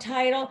 job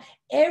title,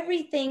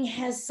 everything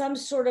has some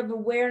sort of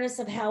awareness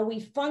of how we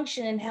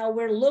function and how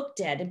we're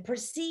looked at and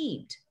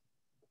perceived.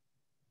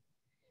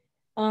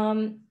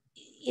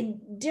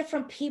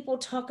 Different people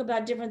talk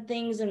about different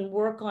things and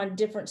work on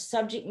different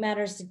subject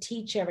matters to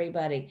teach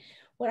everybody.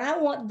 What I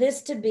want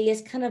this to be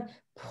is kind of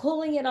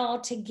pulling it all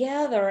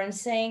together and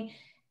saying,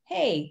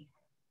 hey,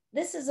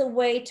 this is a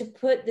way to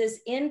put this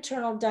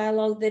internal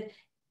dialogue that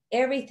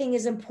everything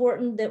is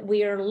important, that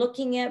we are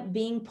looking at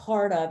being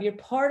part of. You're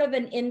part of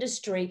an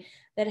industry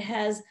that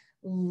has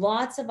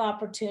lots of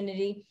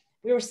opportunity.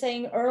 We were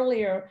saying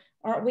earlier,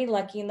 aren't we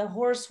lucky in the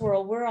horse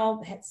world? We're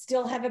all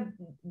still have a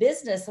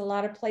business. A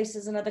lot of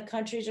places in other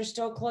countries are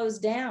still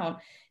closed down,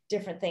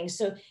 different things.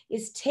 So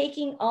it's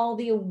taking all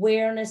the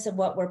awareness of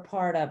what we're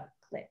part of.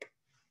 Click.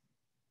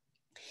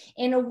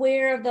 And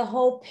aware of the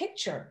whole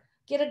picture.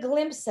 Get a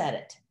glimpse at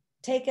it.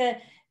 Take a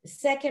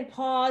second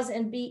pause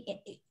and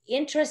be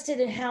interested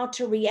in how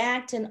to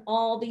react in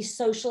all these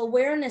social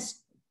awareness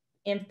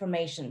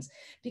informations,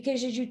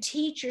 because as you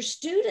teach your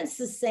students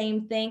the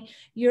same thing,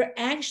 you're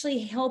actually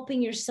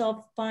helping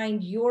yourself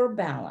find your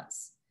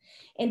balance.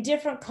 And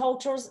different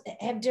cultures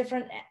have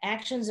different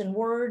actions and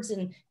words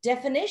and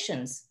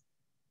definitions.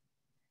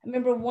 I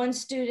remember one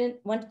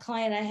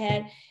client I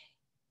had,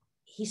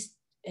 he's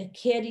a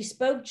kid, he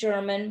spoke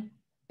German,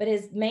 but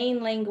his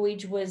main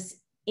language was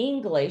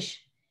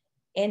English.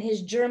 And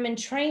his German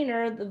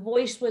trainer, the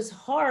voice was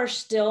harsh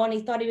still, and he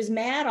thought he was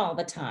mad all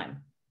the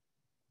time.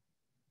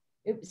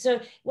 So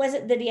it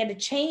wasn't that he had to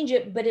change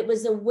it, but it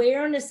was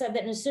awareness of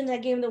it. And as soon as I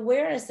gave him the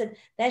awareness that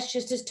that's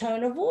just his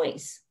tone of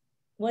voice,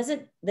 it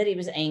wasn't that he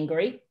was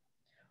angry.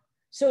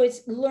 So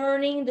it's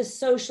learning the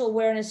social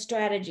awareness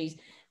strategies.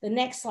 The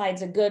next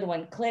slide's a good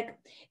one. Click.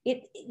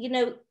 It, you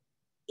know,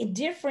 in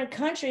different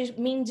countries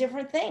mean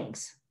different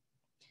things.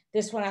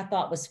 This one I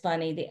thought was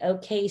funny. The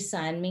OK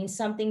sign means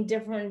something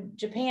different in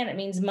Japan. It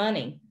means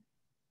money.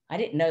 I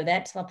didn't know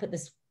that till I put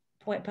this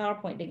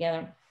PowerPoint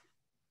together.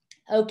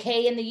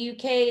 OK in the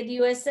UK and the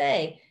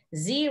USA.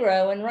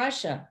 0 in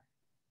Russia.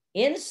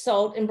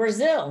 Insult in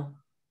Brazil.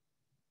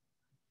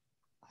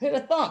 Who'd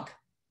have thunk?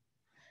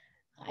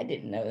 I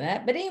didn't know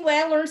that. But anyway,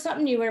 I learned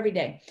something new every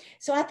day.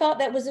 So I thought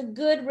that was a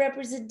good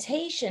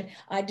representation.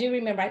 I do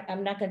remember,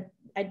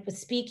 I was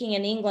speaking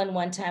in England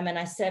one time and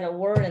I said a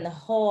word and the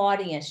whole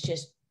audience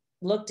just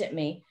looked at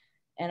me,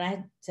 and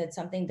I said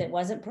something that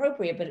wasn't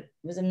appropriate, but it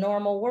was a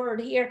normal word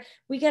here.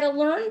 We got to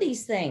learn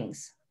these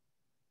things.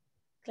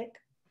 Click.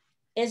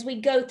 As we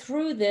go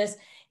through this,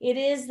 it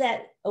is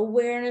that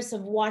awareness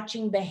of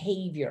watching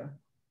behavior.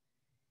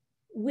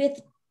 With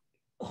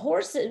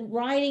horses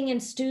riding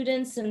and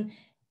students, and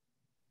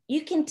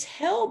you can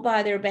tell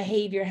by their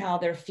behavior how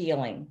they're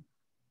feeling,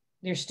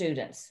 your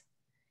students.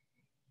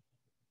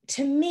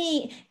 To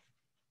me,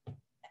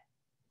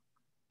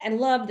 I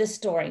love this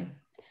story.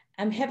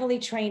 I'm heavily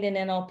trained in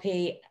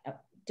NLP. I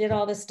did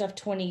all this stuff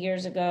 20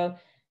 years ago.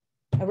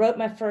 I wrote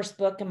my first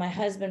book and my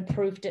husband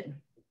proofed it.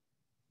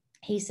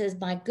 He says,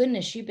 my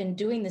goodness, you've been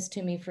doing this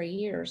to me for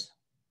years.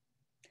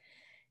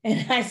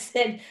 And I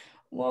said,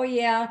 well,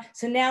 yeah.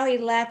 So now he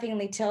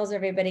laughingly tells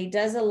everybody he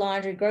does the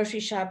laundry,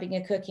 grocery shopping,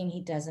 and cooking. He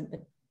doesn't,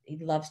 but he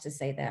loves to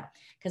say that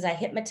because I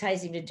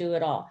hypnotize him to do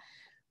it all.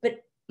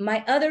 But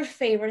my other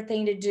favorite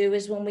thing to do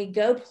is when we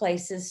go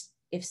places,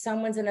 if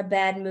someone's in a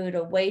bad mood,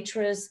 a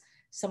waitress,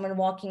 someone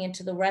walking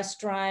into the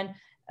restaurant,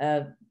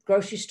 a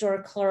grocery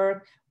store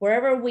clerk,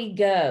 wherever we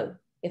go,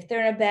 if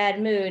they're in a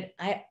bad mood,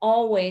 I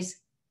always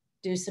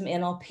do some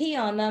NLP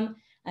on them.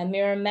 I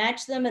mirror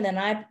match them, and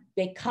then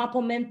they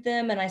compliment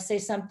them and I say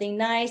something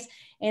nice,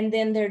 and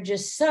then they're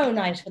just so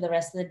nice for the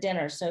rest of the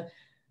dinner. So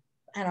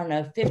I don't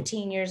know,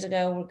 15 years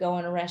ago, we're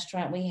going to a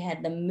restaurant. We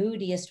had the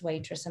moodiest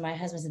waitress, and my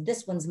husband said,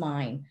 this one's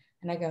mine.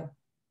 And I go,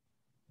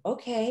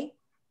 okay.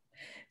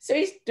 So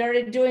he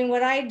started doing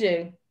what I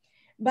do.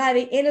 By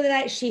the end of the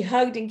night, she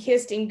hugged and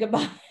kissed him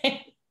goodbye.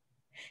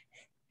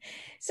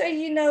 So,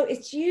 you know,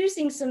 it's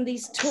using some of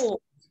these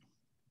tools.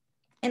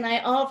 And I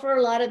offer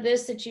a lot of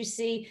this that you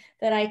see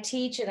that I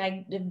teach, and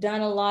I've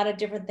done a lot of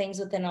different things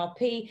with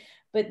NLP.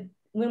 But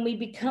when we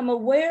become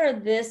aware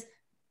of this,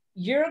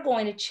 you're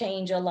going to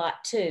change a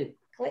lot too.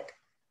 Click.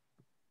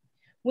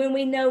 When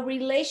we know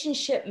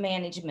relationship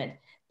management,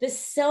 The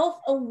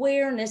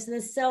self-awareness and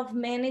the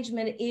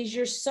self-management is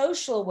your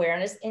social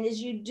awareness. And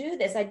as you do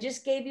this, I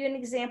just gave you an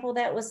example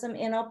that was some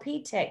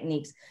NLP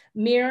techniques,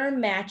 mirror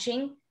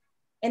matching,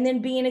 and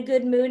then being in a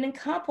good mood and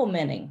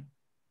complimenting.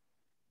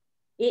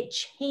 It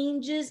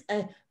changes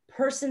a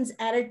person's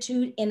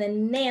attitude in a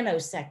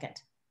nanosecond.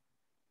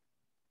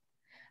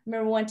 I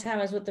remember one time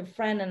I was with a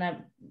friend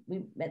and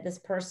we met this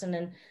person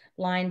in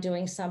line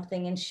doing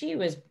something, and she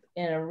was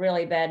in a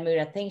really bad mood.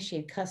 I think she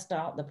had cussed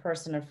out the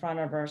person in front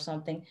of her or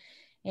something.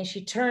 And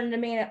she turned to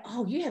me and,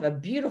 oh, you have a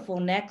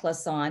beautiful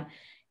necklace on.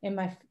 And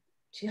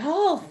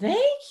oh,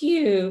 thank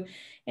you.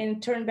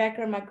 And turned back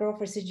to her, my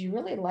girlfriend said, you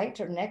really liked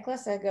her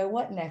necklace? I go,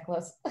 what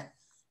necklace?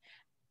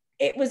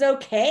 It was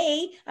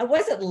okay. I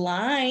wasn't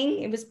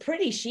lying. It was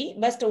pretty. She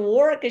must have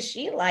wore it because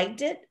she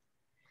liked it.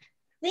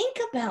 Think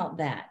about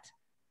that.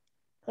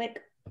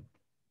 Click.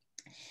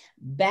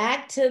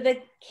 Back to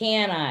the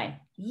can I?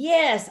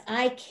 Yes,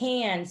 I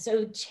can.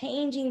 So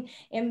changing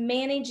and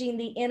managing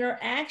the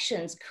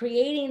interactions,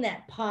 creating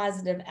that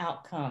positive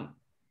outcome.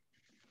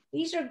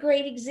 These are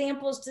great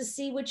examples to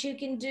see what you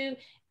can do,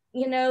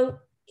 you know,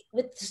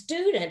 with the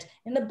student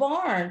in the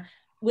barn,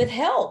 with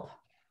help,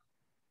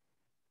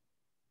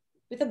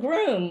 with a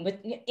groom, with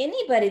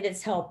anybody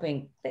that's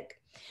helping.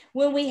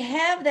 When we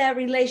have that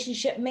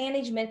relationship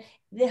management,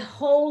 the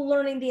whole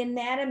learning the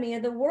anatomy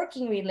of the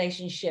working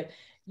relationship,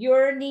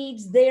 your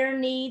needs, their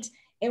needs,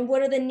 and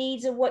what are the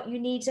needs of what you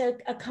need to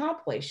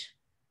accomplish.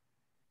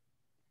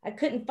 I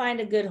couldn't find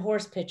a good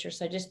horse picture,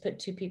 so I just put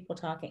two people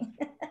talking.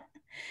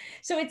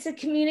 So it's a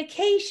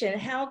communication.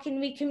 How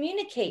can we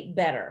communicate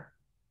better?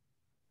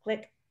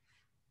 Click.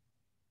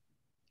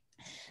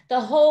 The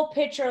whole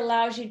picture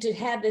allows you to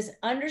have this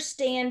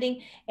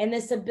understanding and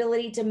this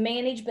ability to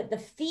manage, but the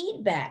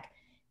feedback,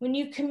 when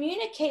you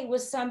communicate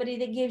with somebody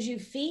that gives you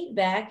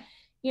feedback,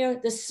 you know,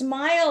 the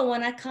smile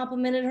when I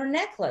complimented her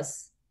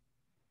necklace,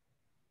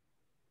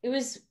 it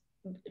was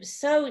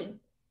so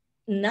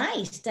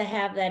nice to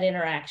have that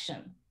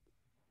interaction.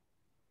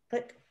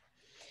 Click.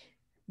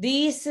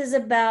 This is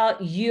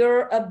about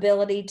your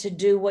ability to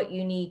do what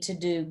you need to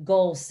do,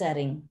 goal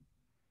setting.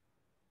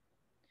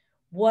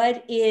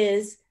 What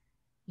is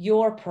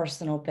your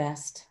personal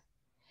best?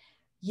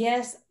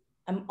 Yes,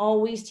 I'm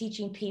always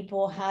teaching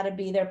people how to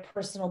be their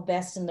personal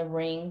best in the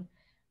ring.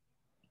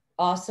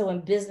 Also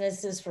in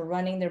businesses, for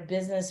running their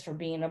business, for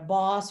being a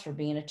boss, for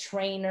being a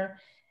trainer.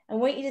 I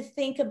want you to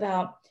think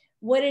about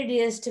what it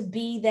is to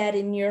be that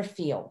in your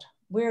field,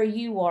 where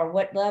you are,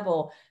 what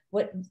level,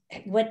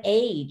 what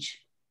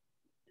age,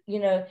 you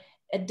know,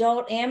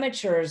 adult,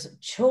 amateurs,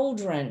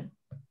 children,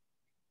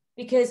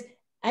 because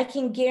I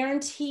can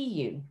guarantee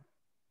you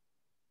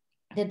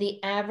that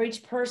the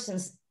average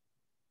person's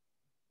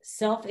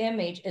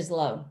self-image is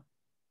low.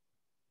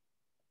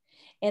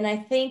 And I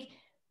think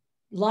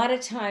a lot of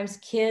times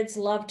kids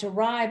love to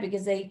ride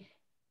because they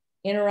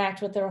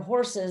interact with their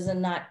horses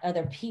and not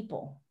other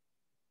people.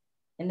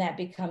 And that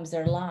becomes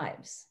their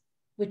lives,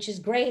 which is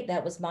great.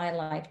 That was my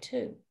life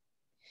too.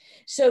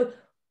 So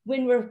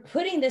when we're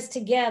putting this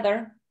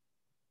together,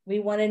 we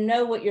want to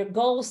know what your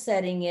goal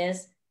setting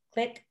is.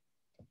 Click.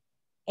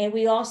 And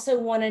we also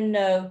want to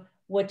know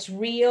what's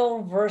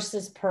real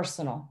versus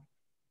personal.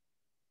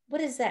 What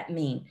does that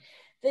mean?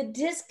 The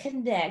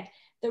disconnect,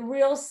 the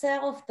real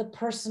self, the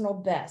personal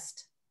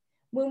best.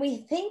 When we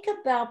think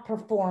about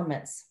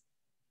performance,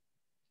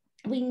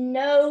 we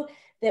know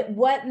that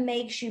what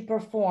makes you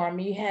perform,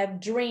 you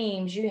have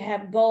dreams, you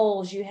have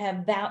goals, you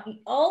have value,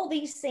 all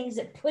these things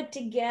that put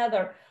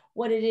together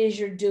what it is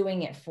you're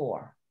doing it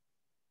for.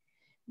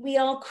 We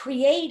all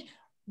create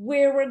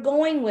where we're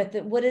going with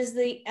it. What is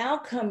the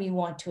outcome you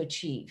want to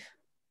achieve?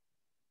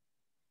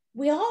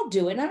 We all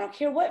do it. And I don't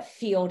care what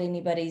field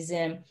anybody's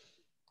in.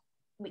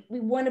 We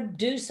want to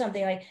do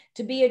something like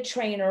to be a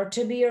trainer, or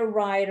to be a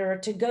rider, or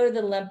to go to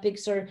the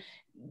Olympics, or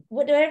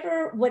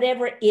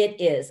whatever it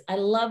is. I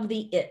love the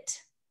it.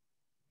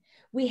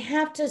 We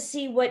have to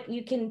see what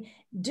you can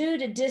do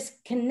to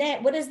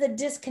disconnect. What is the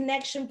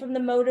disconnection from the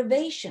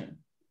motivation?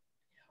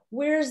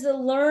 Where's the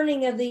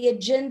learning of the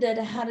agenda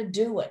to how to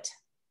do it?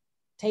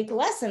 Take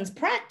lessons,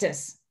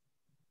 practice.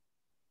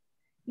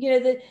 You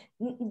know,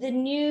 the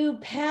new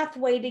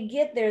pathway to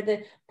get there,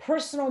 the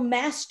personal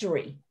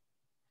mastery,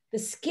 the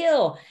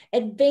skill,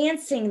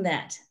 advancing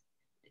that.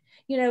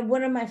 You know,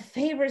 one of my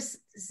favorite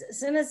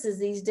sentences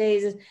these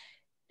days is,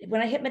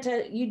 when I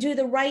hypnotize, you do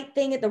the right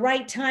thing at the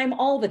right time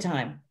all the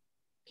time.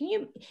 Can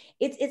you,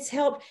 it's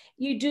helped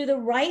you do the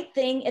right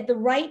thing at the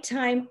right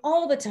time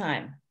all the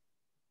time.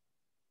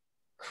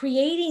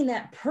 Creating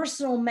that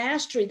personal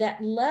mastery,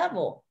 that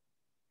level.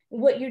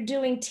 What you're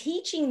doing,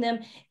 teaching them,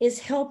 is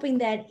helping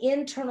that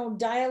internal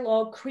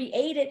dialogue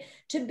create it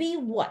to be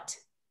what?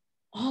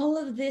 All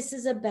of this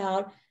is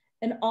about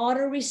an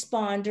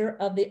autoresponder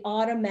of the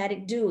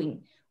automatic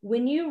doing.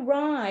 When you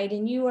ride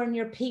and you are in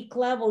your peak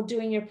level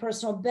doing your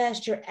personal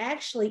best, you're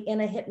actually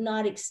in a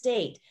hypnotic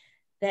state,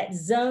 that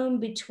zone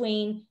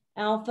between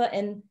alpha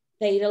and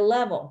theta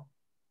level.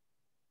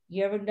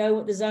 You ever know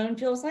what the zone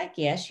feels like?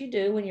 Yes, you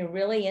do, when you're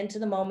really into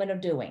the moment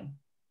of doing.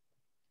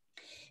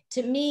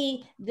 To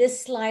me,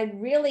 this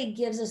slide really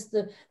gives us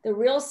the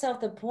real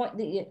self, the point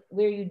that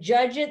where you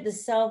judge it, the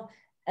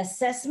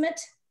self-assessment,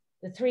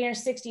 the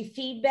 360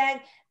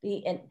 feedback,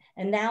 the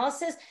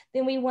analysis.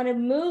 Then we want to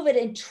move it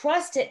and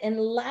trust it and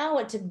allow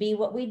it to be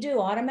what we do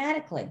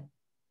automatically.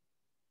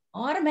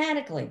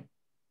 Automatically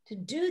to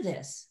do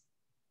this.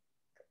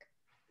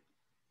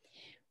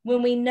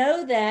 When we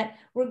know that,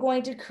 we're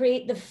going to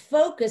create the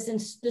focus and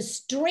the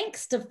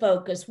strengths to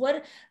focus.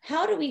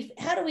 How do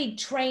we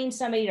train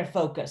somebody to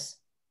focus?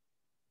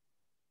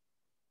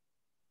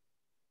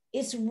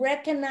 It's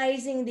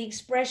recognizing the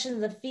expression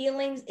of the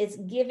feelings. It's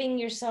giving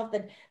yourself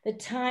the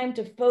time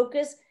to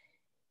focus.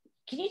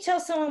 Can you tell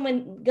someone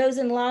when goes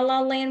in la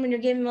la land when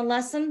you're giving them a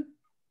lesson?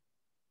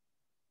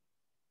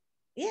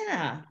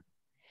 Yeah.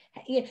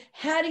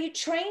 How do you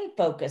train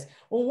focus?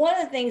 Well, one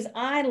of the things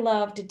I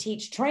love to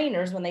teach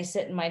trainers when they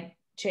sit in my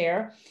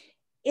chair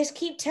is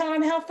keep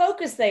telling them how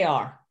focused they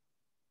are.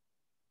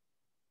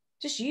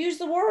 Just use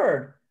the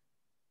word.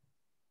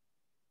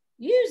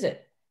 Use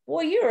it.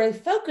 Boy, you were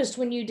focused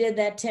when you did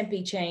that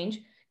tempi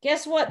change.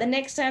 Guess what? The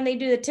next time they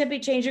do the tempi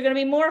change, you're going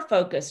to be more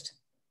focused.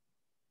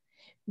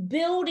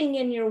 Building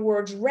in your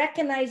words,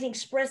 recognizing,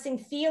 expressing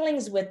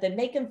feelings with them,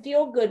 make them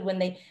feel good when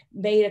they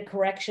made a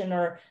correction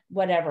or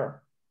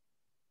whatever.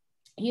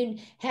 You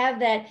have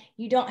that,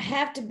 you don't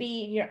have to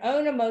be your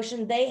own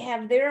emotion. They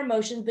have their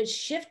emotions, but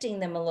shifting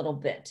them a little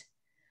bit.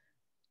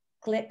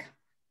 Click.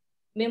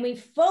 When we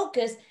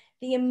focus,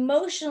 the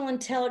emotional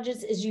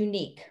intelligence is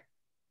unique.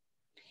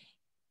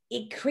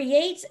 It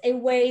creates a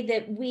way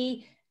that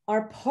we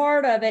are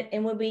part of it.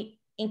 And when we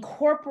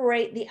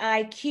incorporate the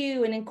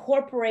IQ and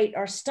incorporate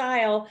our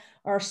style,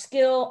 our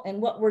skill,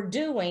 and what we're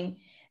doing,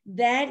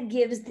 that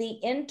gives the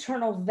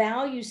internal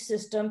value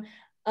system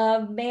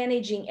of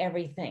managing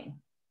everything.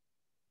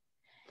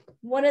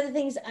 One of the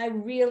things I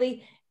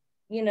really,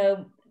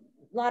 a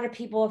lot of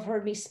people have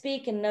heard me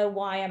speak and know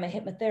why I'm a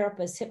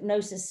hypnotherapist.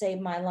 Hypnosis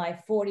saved my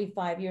life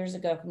 45 years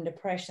ago from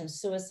depression,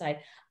 suicide.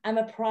 I'm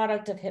a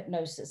product of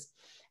hypnosis.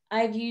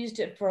 I've used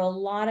it for a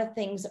lot of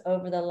things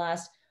over the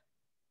last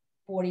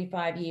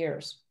 45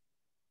 years.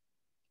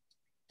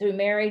 Through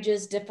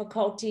marriages,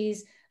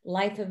 difficulties,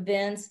 life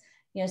events.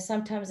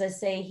 Sometimes I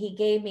say he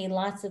gave me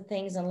lots of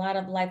things and a lot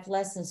of life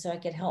lessons so I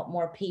could help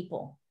more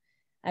people.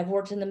 I've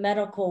worked in the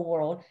medical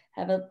world,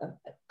 have a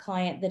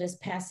client that is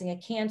passing a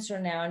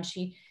cancer now, and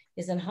she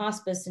is in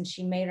hospice, and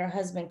she made her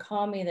husband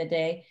call me the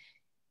day,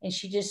 and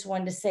she just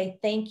wanted to say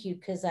thank you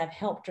because I've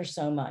helped her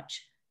so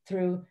much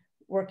through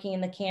working in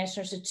the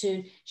Cancer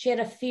Institute. She had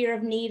a fear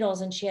of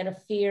needles, and she had a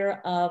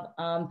fear of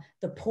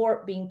the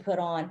port being put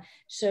on.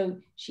 So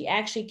she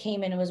actually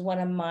came in and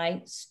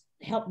was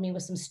helped me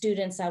with some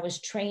students I was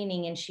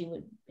training, and she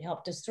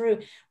helped us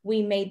through.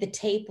 We made the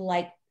tape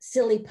like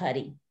silly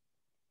putty.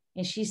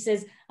 And she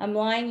says, I'm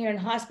lying here in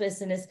hospice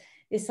and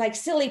it's like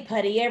silly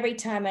putty every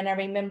time, and I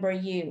remember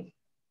you.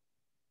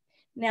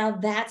 Now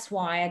that's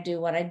why I do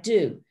what I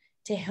do,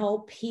 to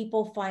help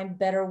people find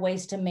better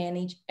ways to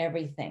manage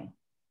everything.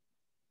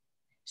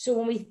 So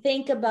when we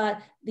think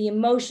about the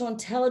emotional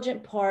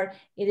intelligent part,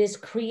 it is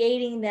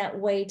creating that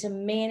way to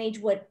manage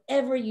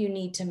whatever you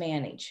need to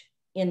manage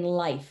in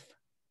life.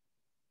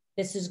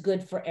 This is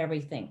good for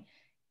everything.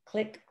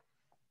 Click.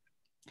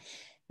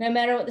 No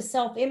matter what the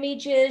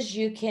self-image is,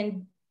 you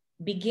can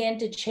begin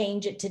to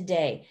change it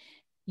today.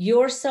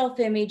 Your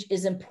self-image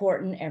is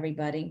important,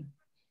 everybody,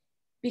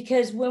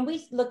 because when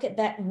we look at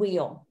that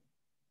wheel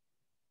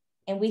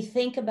and we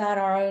think about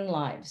our own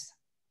lives,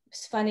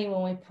 it's funny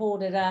when we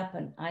pulled it up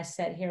and I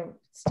sat here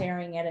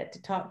staring at it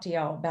to talk to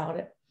y'all about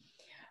it.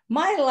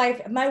 My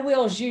life, my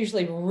wheel is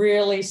usually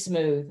really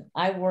smooth.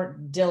 I work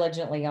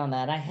diligently on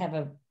that. I have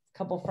a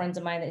couple of friends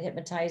of mine that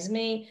hypnotize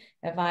me.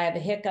 If I have a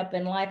hiccup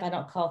in life, I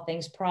don't call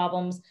things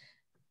problems.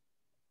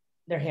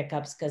 They're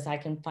hiccups because I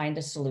can find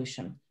a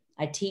solution.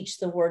 I teach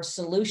the word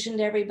solution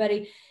to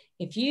everybody.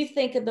 If you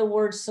think of the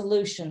word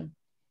solution,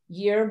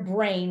 your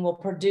brain will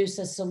produce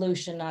a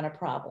solution, not a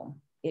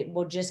problem. It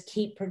will just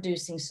keep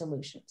producing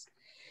solutions.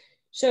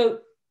 So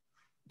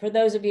for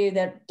those of you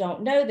that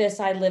don't know this,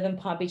 I live in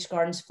Palm Beach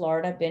Gardens,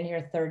 Florida. I've been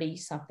here 30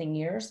 something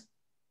years.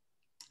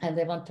 I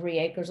live on 3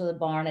 acres with a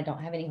barn. I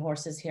don't have any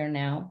horses here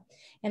now.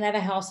 And I have a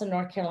house in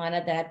North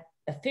Carolina that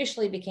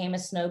officially became a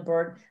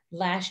snowbird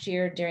last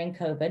year during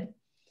COVID.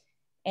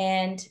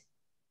 And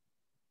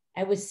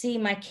I would see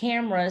my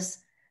cameras.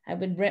 I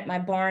would rent my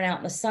barn out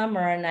in the summer,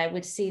 and I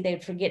would see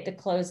they'd forget to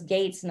close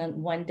gates. And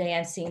then one day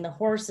I'd seen the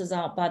horses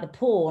out by the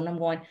pool, and I'm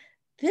going,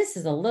 this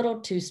is a little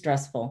too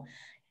stressful.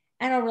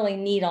 I don't really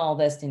need all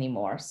this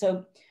anymore.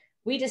 So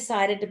we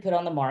decided to put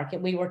on the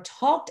market. We were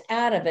talked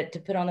out of it to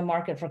put on the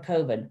market for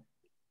COVID.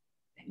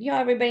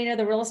 Everybody know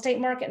the real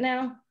estate market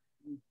now?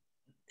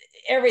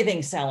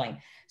 Everything's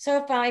selling. So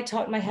I finally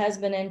talked my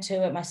husband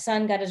into it. My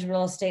son got his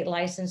real estate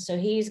license, so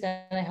he's going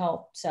to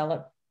help sell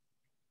it.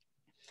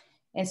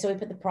 And so we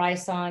put the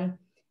price on,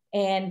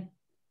 and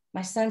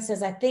my son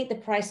says, I think the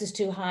price is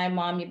too high,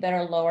 Mom, you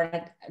better lower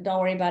it. Don't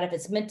worry about it. If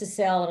it's meant to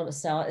sell, it'll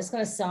sell. It's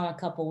going to sell in a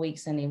couple of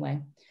weeks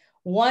anyway.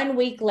 1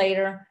 week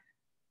later,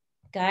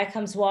 Guy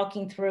comes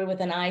walking through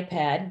with an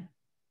iPad.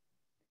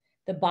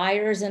 The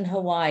buyer's in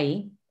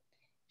Hawaii,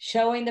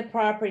 showing the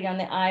property on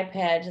the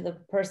iPad to the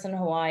person in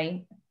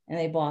Hawaii, and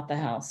they bought the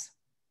house.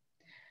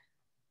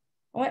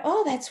 I went,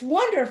 oh, that's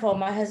wonderful.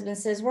 My husband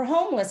says, we're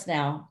homeless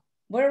now.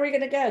 Where are we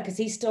going to go? Because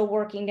he's still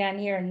working down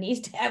here and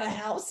needs to have a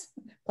house,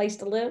 place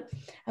to live.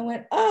 I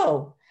went,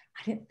 oh,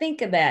 I didn't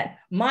think of that.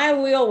 My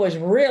wheel was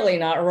really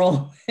not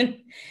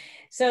rolling.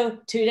 So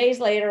 2 days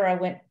later, I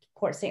went to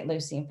Port St.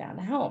 Lucie and found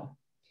a home.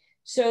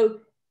 So I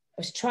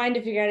was trying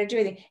to figure out how to do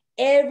anything.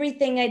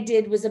 Everything I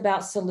did was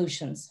about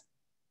solutions.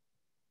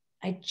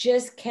 I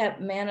just kept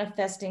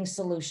manifesting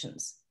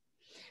solutions.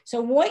 So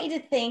I want you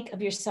to think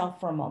of yourself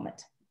for a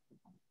moment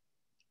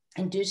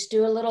and just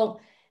do a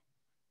little,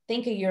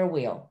 think of your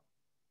wheel.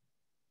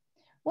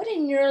 What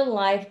in your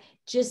life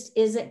just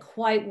isn't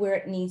quite where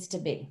it needs to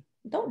be?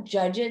 Don't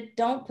judge it.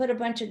 Don't put a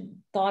bunch of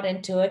thought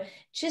into it.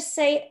 Just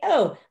say,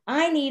 oh,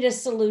 I need a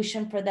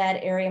solution for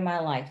that area of my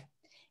life.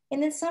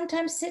 And then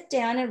sometimes sit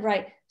down and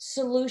write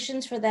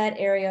solutions for that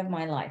area of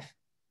my life.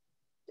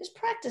 Just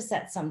practice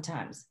that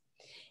sometimes.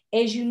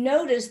 As you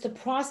notice the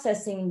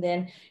processing,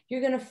 then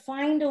you're going to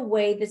find a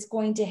way that's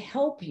going to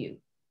help you.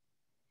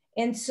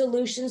 And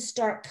solutions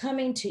start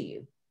coming to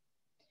you.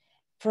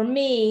 For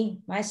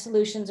me, my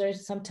solutions are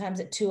sometimes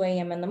at 2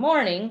 a.m. in the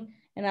morning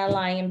and I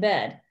lie in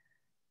bed.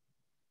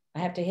 I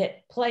have to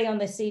hit play on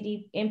the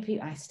CD,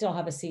 I still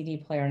have a CD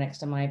player next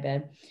to my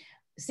bed,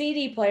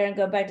 CD player, and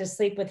go back to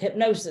sleep with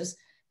hypnosis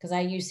because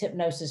I use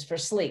hypnosis for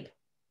sleep.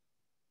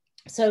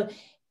 So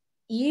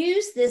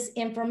use this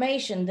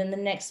information. Then the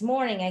next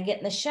morning I get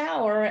in the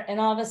shower and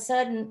all of a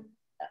sudden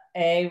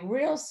a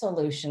real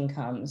solution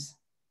comes.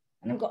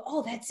 And I go,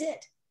 oh, that's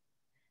it.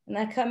 And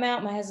I come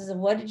out, my husband said,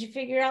 what did you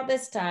figure out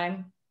this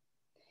time?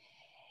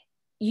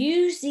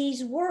 Use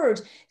these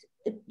words.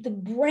 The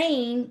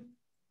brain,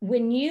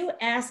 when you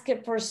ask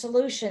it for a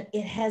solution,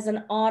 it has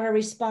an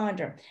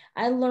autoresponder.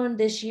 I learned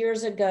this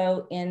years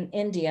ago in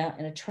India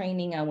in a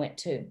training I went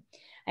to.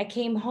 I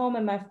came home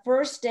and my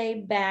first day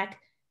back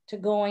to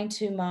going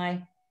to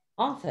my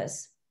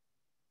office,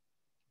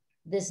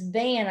 this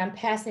van, I'm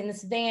passing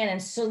this van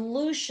and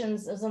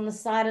solutions is on the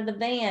side of the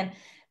van.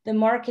 The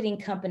marketing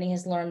company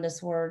has learned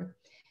this word.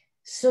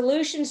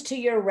 Solutions to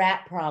your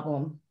rat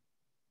problem.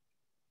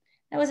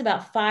 That was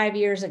about 5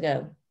 years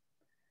ago.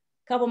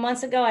 A couple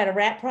months ago, I had a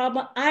rat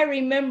problem. I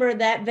remember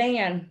that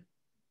van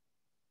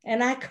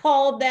and I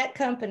called that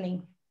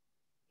company.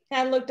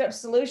 I looked up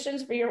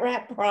solutions for your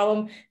rat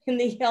problem in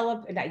the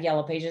not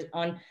yellow pages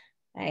on,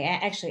 I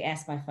actually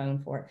asked my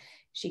phone for it.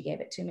 She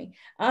gave it to me.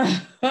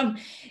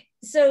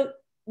 So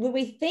when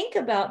we think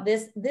about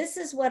this, this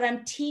is what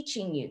I'm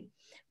teaching you,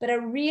 but I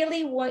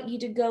really want you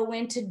to go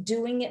into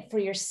doing it for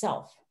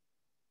yourself.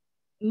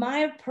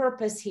 My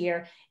purpose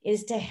here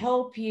is to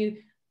help you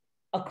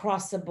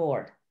across the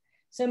board.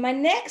 So my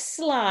next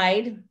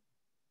slide,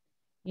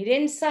 you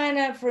didn't sign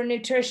up for a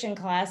nutrition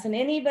class, and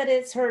anybody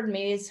that's heard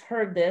me has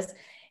heard this,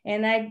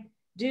 and I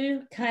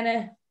do kind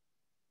of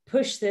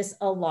push this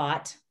a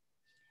lot.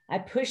 I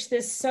push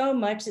this so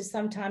much that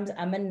sometimes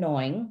I'm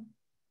annoying,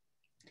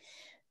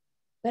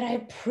 but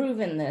I've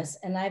proven this,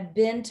 and I've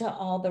been to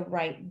all the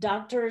right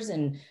doctors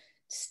and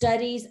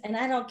studies, and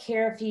I don't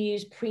care if you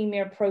use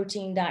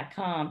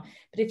premierprotein.com,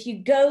 but if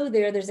you go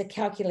there, there's a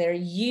calculator.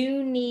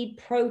 You need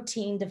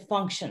protein to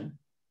function.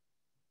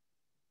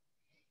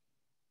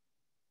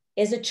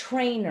 As a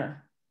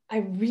trainer, I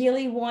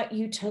really want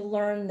you to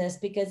learn this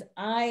because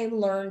I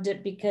learned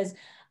it because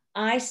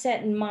I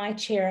sat in my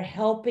chair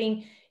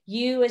helping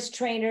you as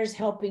trainers,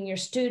 helping your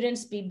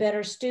students be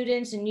better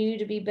students and you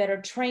to be better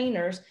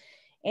trainers.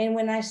 And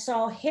when I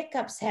saw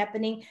hiccups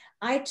happening,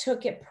 I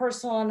took it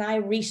personal and I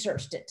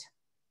researched it.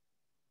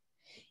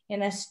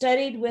 And I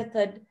studied with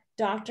a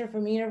doctor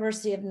from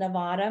University of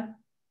Nevada.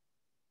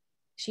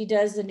 She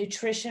does the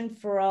nutrition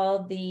for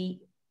all the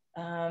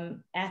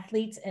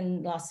athletes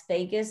in Las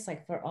Vegas,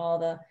 like for all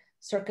the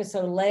Circus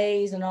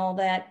Olays and all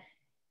that.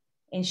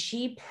 And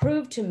she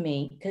proved to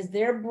me, because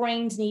their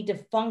brains need to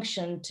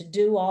function to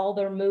do all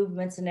their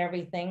movements and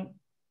everything,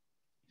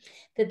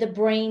 that the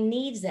brain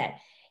needs that.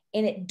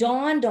 And it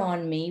dawned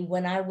on me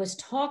when I was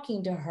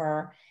talking to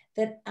her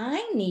that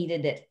I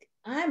needed it.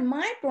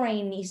 My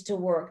brain needs to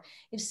work.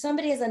 If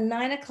somebody has a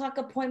 9 o'clock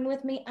appointment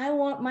with me, I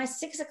want my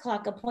 6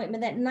 o'clock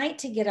appointment that night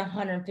to get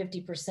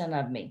 150%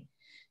 of me.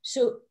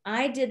 So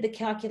I did the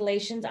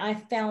calculations. I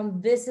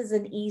found this is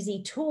an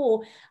easy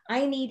tool.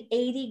 I need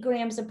 80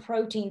 grams of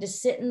protein to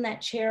sit in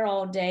that chair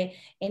all day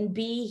and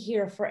be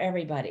here for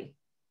everybody.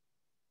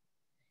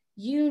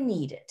 You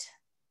need it.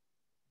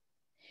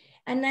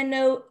 And I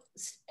know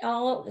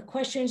all the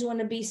questions want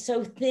to be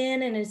so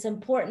thin and it's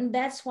important.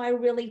 That's why I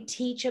really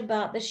teach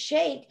about the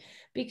shake,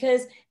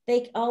 because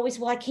they always,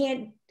 well, I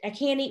can't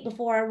eat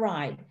before I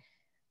ride.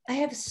 I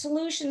have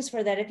solutions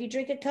for that. If you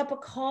drink a cup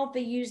of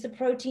coffee, use the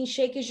protein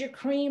shake as your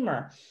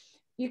creamer.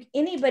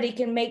 Anybody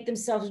can make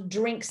themselves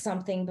drink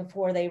something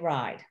before they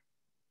ride,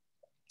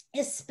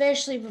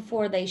 especially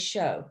before they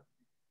show.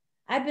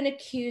 I've been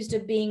accused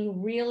of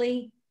being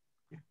really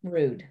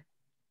rude.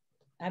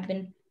 I've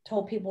been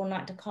told people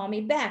not to call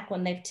me back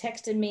when they've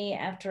texted me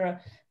after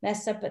a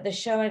mess up at the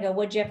show. I go,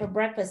 what'd you have for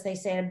breakfast? They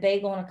say a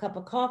bagel and a cup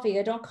of coffee.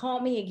 I don't call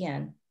me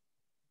again.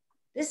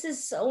 This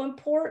is so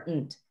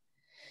important.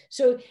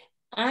 So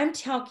I'm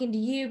talking to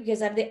you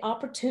because I have the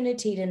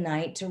opportunity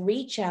tonight to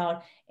reach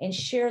out and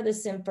share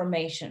this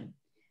information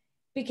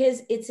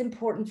because it's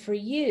important for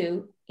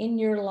you in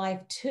your life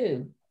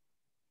too.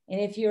 And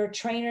if you're a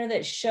trainer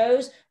that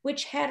shows,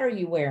 which hat are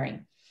you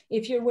wearing?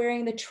 If you're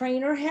wearing the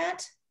trainer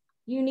hat,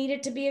 you need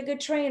it to be a good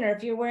trainer.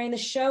 If you're wearing the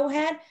show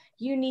hat,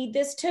 you need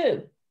this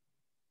too.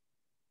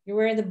 You're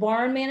wearing the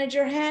barn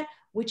manager hat,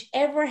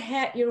 whichever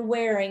hat you're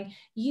wearing,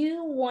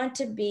 you want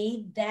to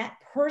be that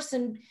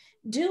person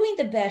doing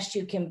the best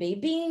you can be,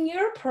 being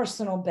your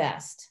personal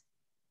best.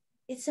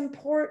 It's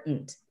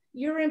important.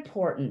 You're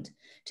important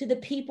to the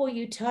people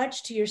you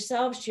touch, to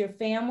yourselves, to your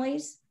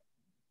families.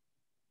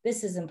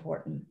 This is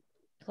important.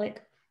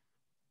 Click.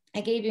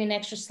 I gave you an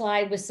extra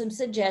slide with some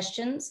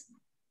suggestions.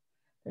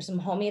 There's some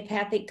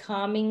homeopathic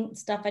calming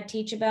stuff I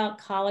teach about.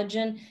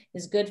 Collagen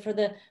is good for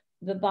the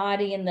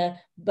body and the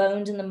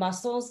bones and the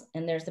muscles.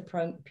 And there's the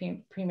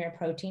Premier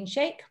Protein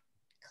Shake.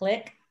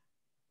 Click.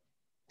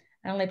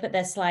 I only put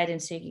that slide in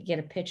so you could get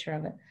a picture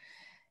of it.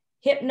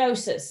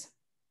 Hypnosis.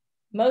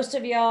 Most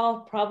of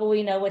y'all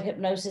probably know what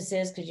hypnosis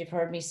is because you've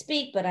heard me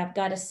speak, but I've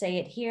got to say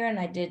it here, and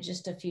I did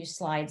just a few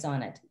slides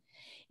on it.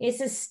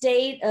 It's a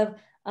state of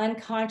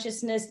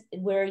unconsciousness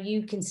where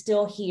you can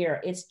still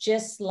hear. It's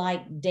just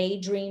like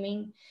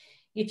daydreaming.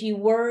 If you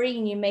worry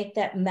and you make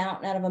that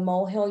mountain out of a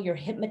molehill, you're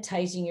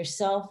hypnotizing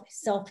yourself.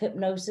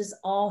 Self-hypnosis,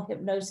 all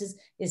hypnosis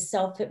is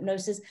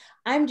self-hypnosis.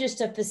 I'm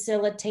just a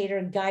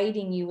facilitator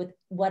guiding you with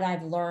what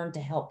I've learned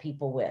to help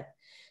people with.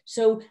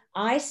 So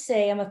I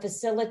say I'm a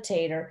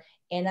facilitator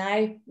and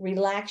I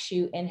relax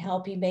you and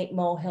help you make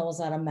molehills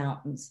out of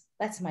mountains.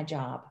 That's my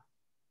job.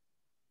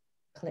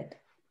 Click.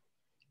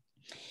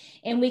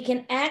 And we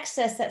can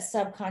access that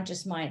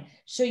subconscious mind.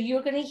 So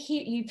you're going to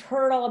hear, you've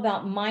heard all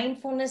about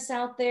mindfulness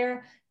out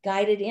there,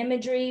 guided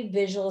imagery,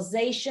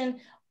 visualization,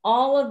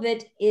 all of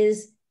it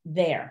is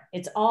there.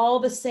 It's all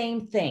the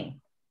same thing.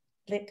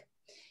 Click.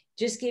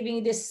 Just giving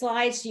you this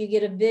slide so you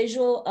get a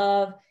visual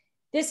of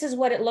this is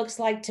what it looks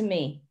like to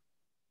me.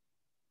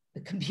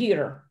 The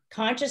computer.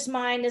 Conscious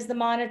mind is the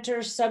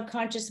monitor,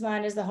 subconscious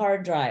mind is the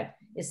hard drive.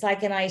 It's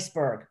like an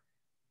iceberg.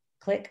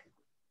 Click.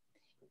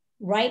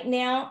 Right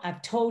now,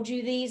 I've told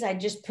you these. I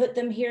just put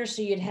them here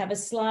so you'd have a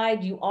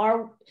slide. You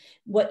are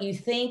what you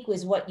think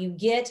was what you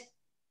get.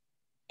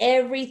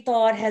 Every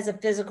thought has a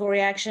physical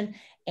reaction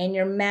and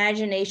your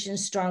imagination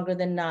is stronger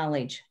than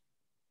knowledge.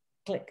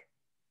 Click.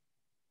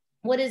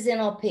 What is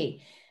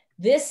NLP?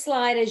 This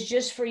slide is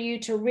just for you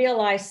to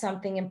realize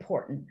something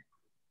important.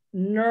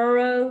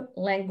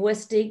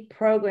 Neuro-linguistic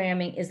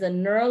programming is the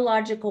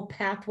neurological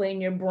pathway in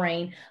your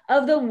brain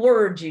of the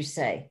words you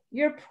say.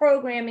 You're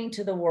programming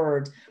to the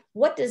words.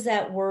 What does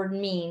that word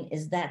mean?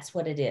 Is that's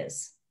what it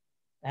is.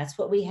 That's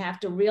what we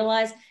have to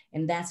realize,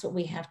 and that's what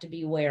we have to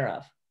be aware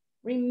of.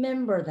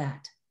 Remember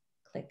that.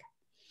 Click.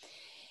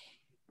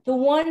 The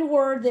one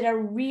word that I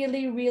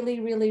really, really,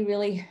 really,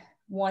 really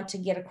want to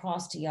get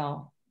across to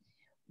y'all,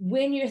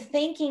 when you're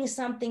thinking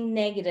something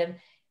negative,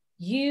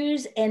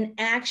 use an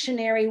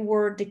actionary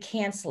word to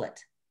cancel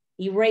it,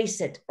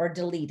 erase it, or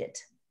delete it.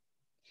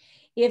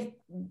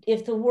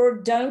 If the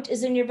word don't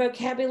is in your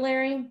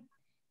vocabulary,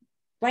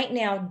 right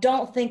now,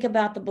 don't think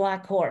about the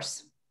black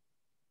horse.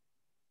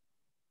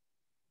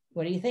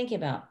 What are you thinking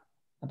about?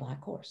 A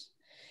black horse.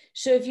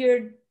 So if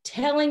you're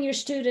telling your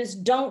students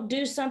don't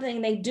do something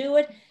and they do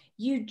it,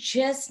 you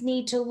just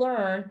need to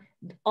learn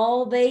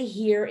all they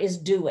hear is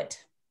do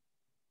it.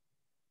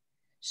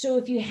 So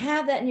if you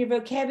have that in your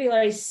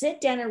vocabulary,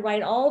 sit down and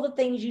write all the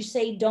things you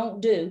say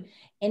don't do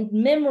and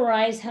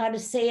memorize how to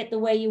say it the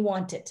way you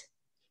want it.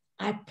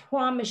 I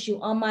promise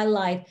you on my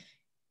life,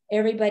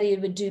 everybody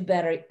would do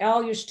better.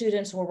 All your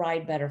students will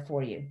ride better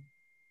for you.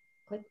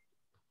 Click.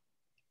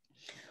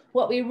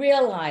 What we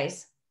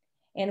realize,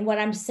 and what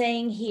I'm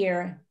saying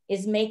here,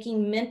 is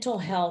making mental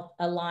health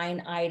a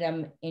line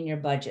item in your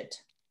budget.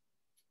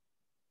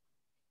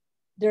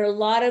 There are a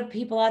lot of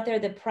people out there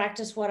that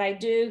practice what I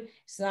do.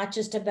 It's not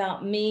just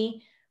about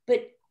me,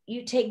 but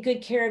you take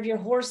good care of your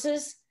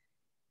horses.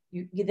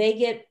 They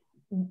get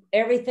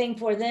everything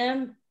for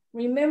them.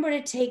 Remember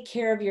to take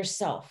care of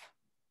yourself.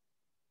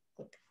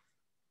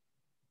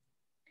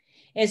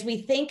 As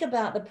we think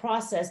about the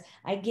process,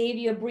 I gave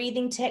you a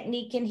breathing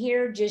technique in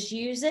here. Just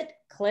use it.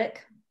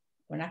 Click.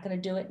 We're not going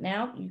to do it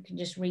now. You can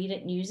just read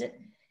it and use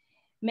it.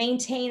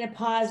 Maintain a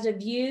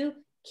positive view.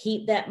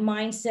 Keep that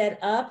mindset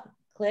up.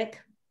 Click.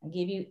 I'll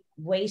give you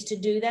ways to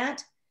do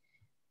that.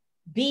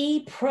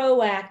 Be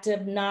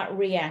proactive, not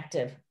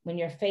reactive when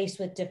you're faced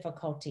with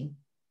difficulty.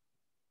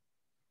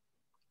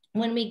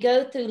 When we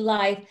go through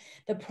life,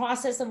 the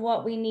process of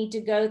what we need to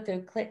go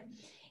through, click,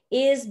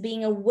 is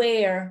being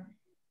aware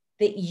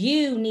that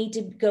you need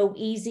to go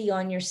easy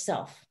on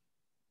yourself.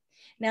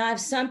 Now, I have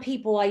some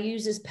people I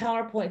use this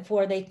PowerPoint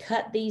for, they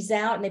cut these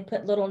out and they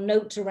put little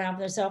notes around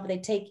for themselves. They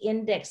take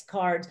index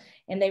cards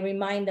and they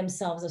remind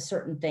themselves of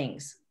certain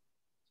things.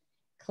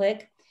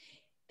 Click.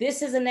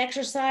 This is an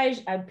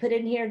exercise I put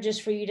in here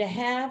just for you to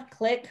have.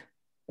 Click,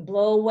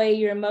 blow away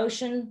your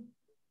emotion,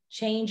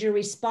 change your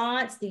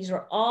response. These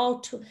are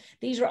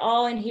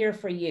all in here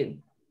for you.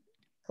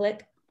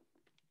 Click.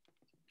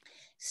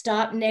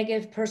 Stop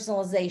negative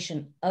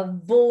personalization.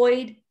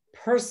 Avoid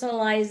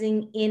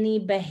personalizing any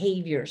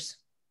behaviors.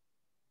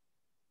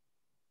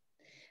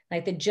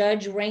 Like the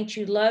judge ranked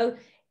you low.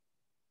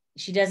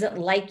 She doesn't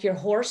like your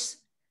horse.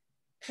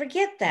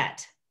 Forget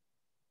that.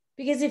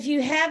 Because if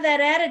you have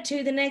that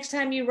attitude, the next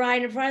time you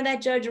ride in front of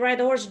that judge, ride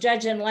the horse, the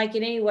judge didn't like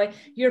it anyway,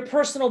 your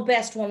personal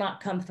best will not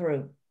come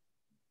through.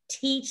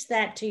 Teach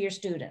that to your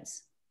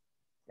students.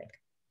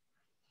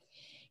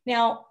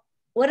 Now,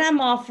 what I'm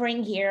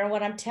offering here,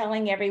 what I'm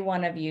telling every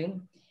one of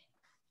you,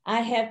 I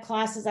have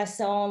classes I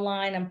sell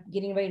online. I'm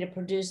getting ready to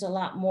produce a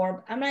lot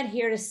more. I'm not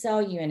here to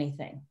sell you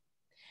anything.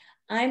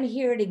 I'm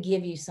here to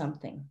give you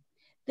something.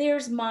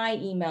 There's my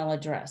email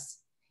address.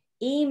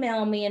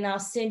 Email me and I'll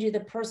send you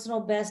the personal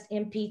best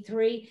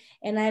MP3.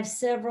 And I have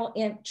several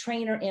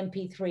trainer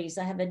MP3s.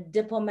 I have a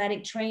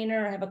diplomatic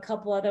trainer. I have a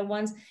couple other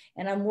ones,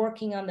 and I'm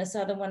working on this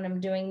other one I'm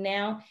doing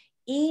now.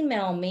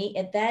 Email me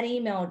at that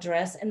email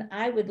address, and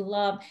I would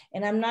love,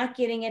 and I'm not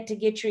getting it to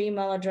get your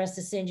email address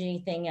to send you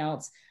anything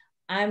else.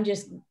 I'm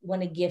just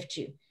want to gift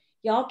you.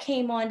 Y'all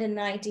came on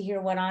tonight to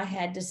hear what I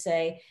had to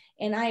say,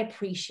 and I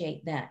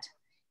appreciate that.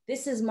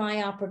 This is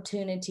my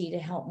opportunity to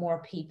help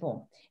more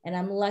people. And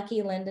I'm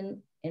lucky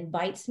Lyndon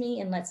invites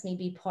me and lets me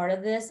be part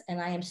of this.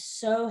 And I am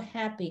so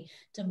happy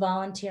to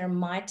volunteer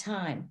my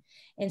time.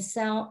 And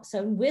so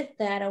with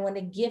that, I want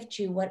to gift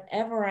you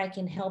whatever I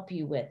can help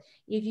you with.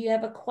 If you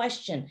have a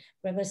question,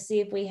 we're going to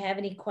see if we have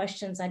any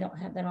questions. I don't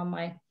have that on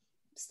my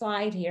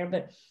slide here,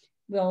 but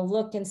we'll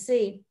look and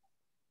see.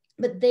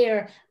 But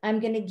there, I'm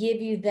going to give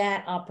you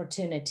that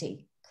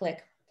opportunity.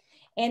 Click.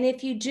 And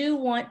if you do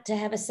want to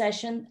have a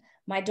session,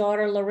 my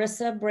daughter,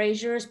 Larissa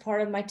Brazier, is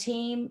part of my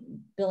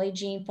team, Billie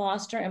Jean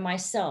Foster, and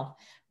myself.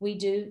 We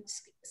do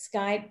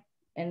Skype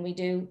and we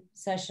do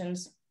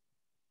sessions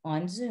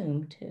on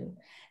Zoom too.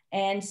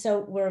 And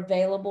so we're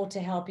available to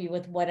help you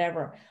with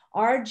whatever.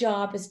 Our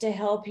job is to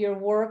help your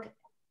work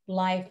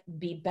life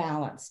be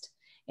balanced.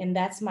 And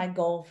that's my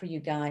goal for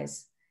you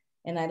guys.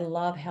 And I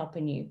love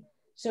helping you.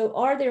 So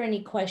are there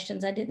any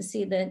questions? I didn't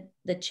see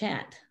the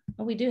chat.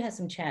 Oh, we do have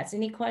some chats.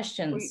 Any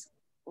questions?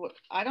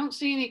 I don't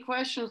see any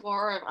questions,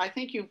 Laura. I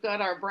think you've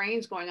got our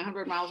brains going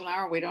 100 miles an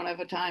hour. We don't have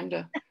a time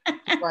to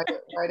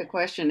write a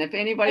question. If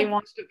anybody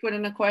wants to put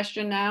in a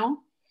question now,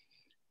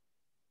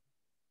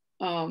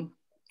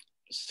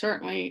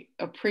 certainly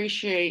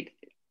appreciate.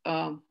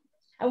 I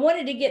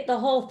wanted to get the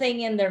whole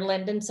thing in there,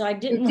 Lyndon, so I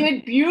didn't. You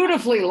did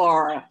beautifully,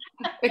 Laura.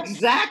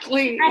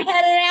 Exactly. I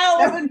had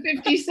an hour.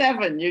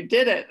 7:57. You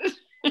did it.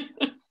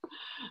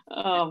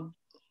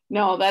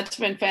 No, that's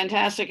been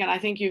fantastic. And I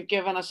think you've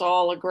given us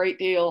all a great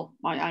deal.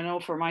 I know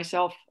for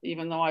myself,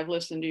 even though I've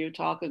listened to you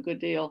talk a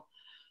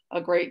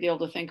great deal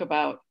to think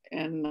about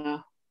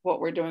in what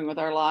we're doing with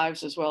our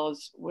lives as well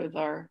as with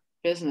our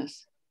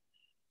business.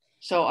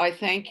 So I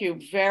thank you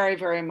very,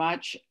 very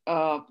much.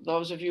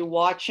 Those of you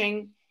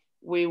watching,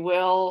 we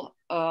will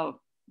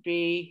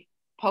be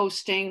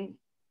posting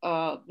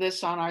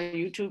this on our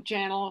YouTube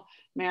channel.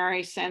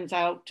 Mary sends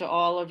out to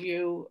all of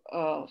you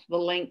the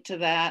link to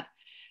that.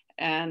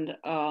 And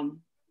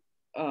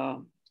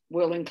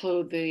we'll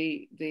include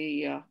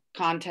the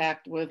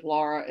contact with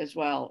Laura as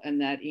well in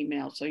that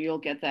email. So you'll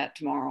get that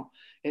tomorrow.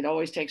 It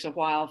always takes a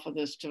while for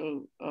this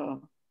to,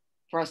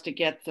 for us to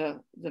get the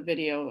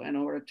video in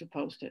order to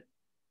post it.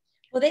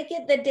 Will they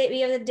get the date? We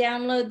have to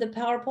download the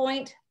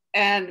PowerPoint?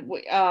 And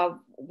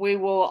we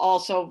will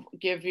also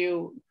give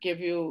you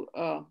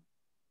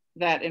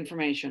that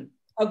information.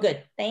 Oh,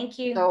 good. Thank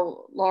you.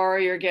 So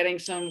Laura, you're getting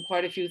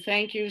quite a few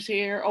thank yous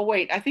here. Oh,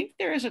 wait, I think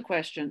there is a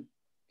question.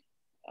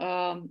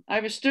 I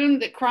have a student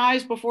that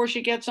cries before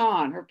she gets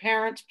on. Her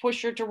parents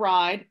push her to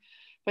ride,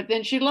 but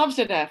then she loves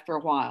it after a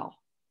while.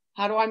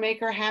 How do I make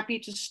her happy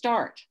to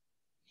start?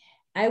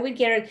 I would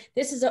get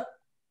her.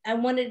 I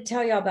wanted to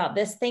tell you about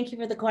this. Thank you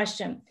for the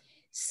question.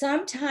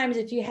 Sometimes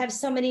if you have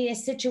somebody in a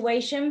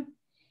situation,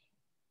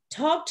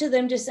 talk to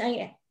them, just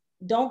say,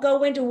 don't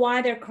go into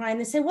why they're crying.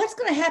 They say, what's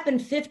going to happen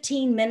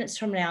 15 minutes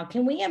from now?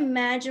 Can we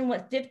imagine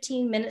what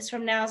 15 minutes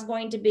from now is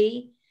going to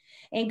be?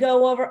 And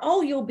go over,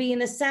 oh, you'll be in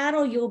the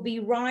saddle, you'll be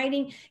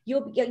riding,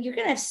 you're going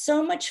to have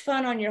so much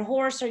fun on your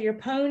horse or your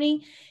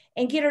pony,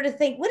 and get her to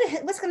think,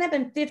 what's going to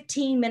happen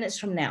 15 minutes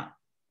from now?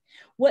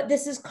 What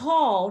this is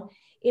called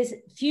is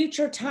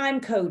future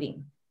time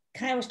coding.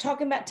 I was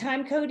talking about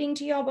time coding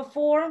to y'all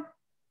before.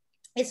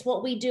 It's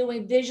what we do. We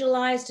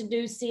visualize to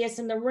do CS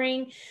in the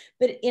ring,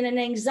 but in an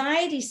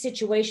anxiety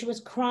situation,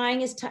 with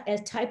crying is a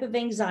type of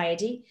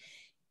anxiety.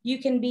 You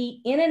can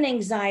be in an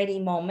anxiety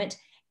moment,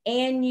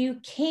 and you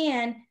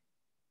can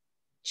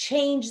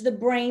change the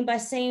brain by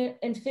saying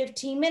in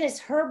 15 minutes,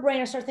 her brain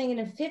will start thinking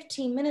in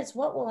 15 minutes,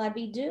 what will I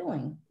be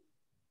doing?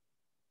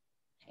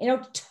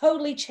 It'll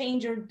totally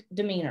change your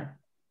demeanor.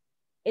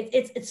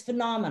 It's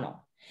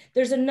phenomenal.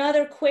 There's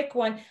another quick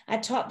one I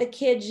taught the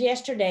kids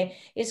yesterday.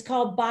 It's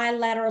called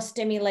bilateral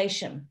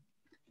stimulation.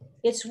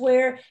 It's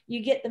where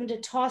you get them to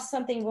toss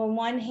something from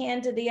one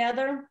hand to the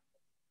other.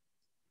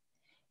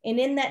 And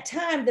in that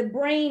time, the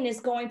brain is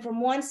going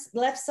from one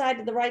left side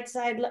to the right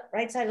side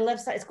to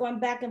left side. It's going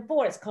back and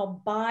forth. It's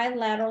called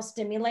bilateral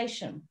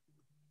stimulation.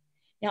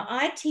 Now,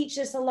 I teach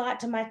this a lot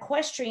to my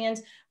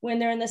equestrians when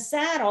they're in the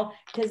saddle,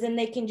 because then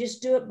they can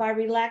just do it by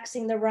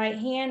relaxing the right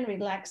hand,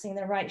 relaxing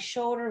the right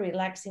shoulder,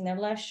 relaxing their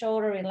left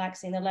shoulder,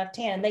 relaxing their left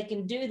hand. And they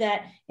can do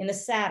that in the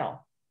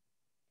saddle.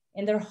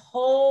 And their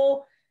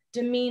whole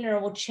demeanor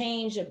will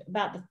change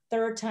about the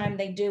third time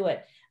they do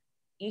it.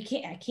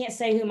 I can't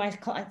say who my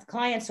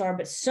clients are,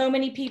 but so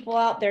many people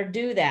out there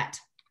do that.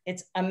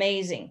 It's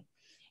amazing.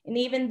 And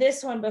even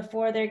this one,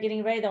 before they're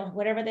getting ready,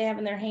 whatever they have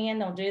in their hand,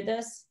 they'll do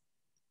this.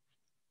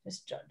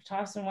 Just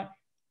tossing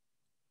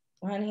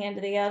one hand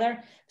to the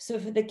other. So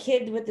for the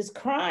kid with this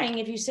crying,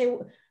 if you say,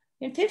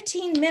 in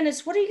 15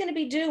 minutes, what are you going to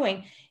be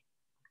doing?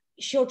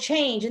 She'll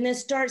change and then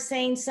start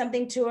saying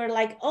something to her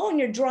like, oh, and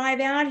your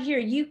drive out here,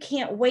 you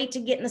can't wait to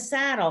get in the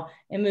saddle,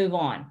 and move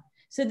on.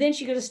 So then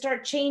she's going to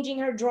start changing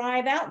her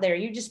drive out there.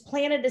 You just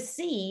planted a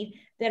seed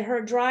that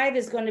her drive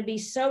is going to be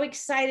so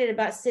excited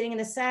about sitting in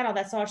the saddle.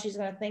 That's all she's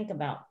going to think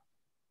about.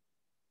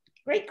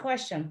 Great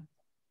question.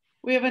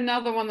 We have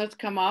another one that's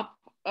come up.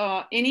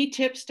 Any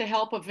tips to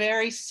help a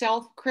very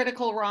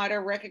self-critical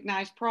rider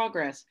recognize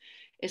progress,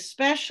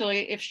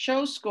 especially if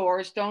show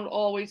scores don't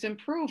always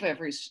improve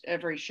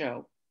every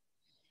show?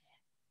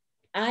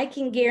 I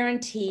can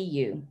guarantee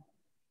you,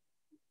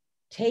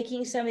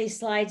 taking some of these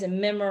slides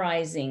and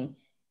memorizing,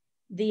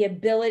 the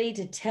ability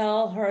to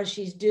tell her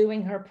she's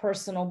doing her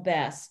personal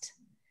best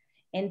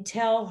and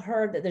tell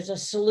her that there's a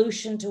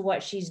solution to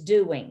what she's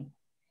doing,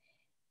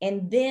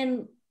 and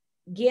then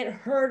get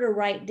her to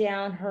write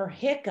down her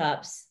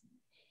hiccups,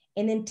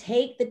 and then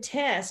take the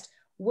test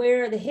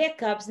where are the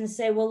hiccups and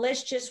say, well,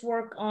 let's just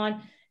work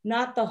on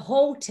not the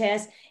whole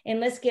test,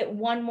 and let's get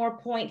one more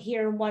point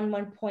here,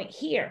 one point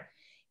here.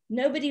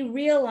 Nobody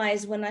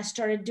realized when I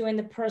started doing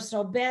the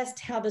personal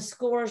best how the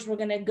scores were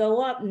going to go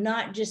up,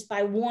 not just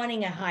by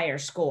wanting a higher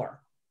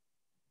score,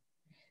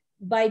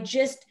 by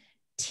just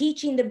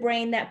teaching the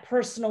brain that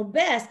personal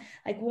best.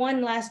 Like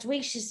one last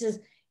week, she says,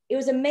 it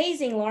was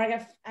amazing,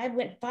 Laura. I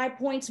went 5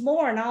 points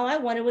more, and all I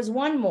wanted was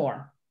one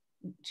more.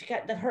 She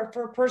got her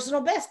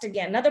personal best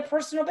again, another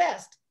personal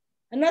best,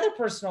 another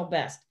personal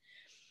best.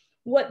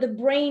 What the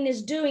brain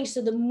is doing.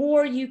 So the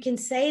more you can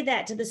say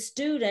that to the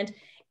student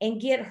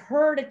and get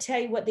her to tell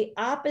you what the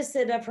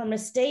opposite of her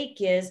mistake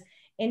is,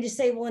 and just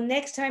say, well,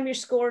 next time your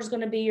score is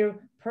going to be your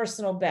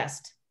personal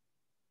best.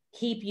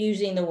 Keep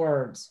using the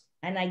words,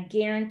 and I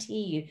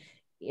guarantee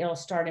you it'll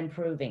start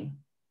improving.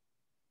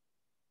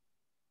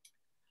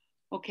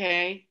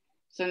 Okay,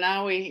 so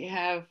now we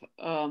have,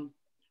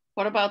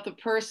 what about the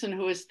person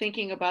who is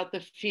thinking about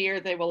the fear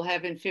they will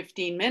have in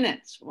 15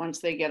 minutes once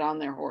they get on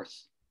their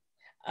horse?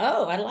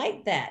 Oh, I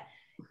like that.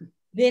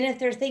 Then if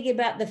they're thinking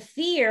about the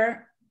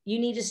fear, you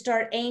need to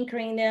start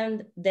anchoring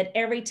them that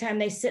every time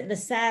they sit in the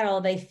saddle,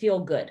 they feel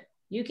good.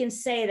 You can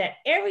say that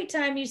every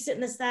time you sit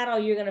in the saddle,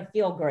 you're going to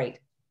feel great.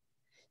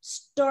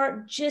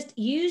 Start just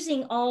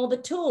using all the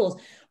tools.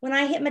 When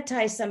I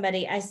hypnotize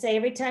somebody, I say,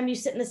 every time you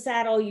sit in the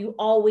saddle, you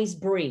always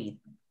breathe.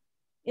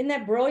 Isn't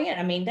that brilliant?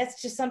 I mean,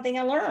 that's just something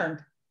I learned.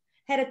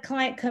 Had a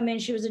client come in.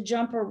 She was a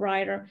jumper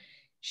rider.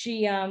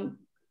 She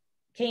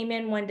came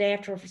in one day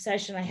after a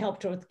session. I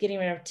helped her with getting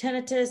rid of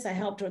tinnitus. I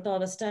helped her with all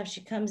the stuff.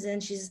 She comes in.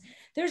 She says,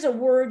 there's a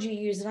word you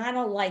use, and I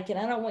don't like it.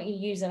 I don't want you to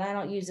use it. I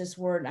don't use this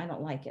word. I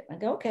don't like it. I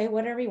go, okay,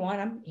 whatever you want.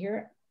 I'm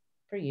here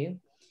for you.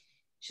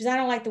 She says, I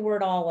don't like the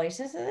word always.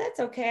 I said, that's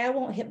okay. I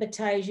won't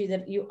hypnotize you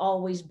that you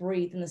always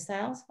breathe in the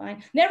saddle. It's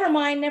fine. Never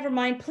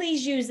mind.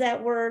 Please use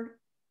that word.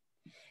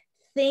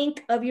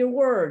 Think of your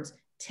words.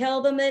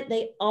 Tell them that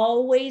they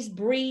always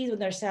breathe when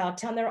they're saddle.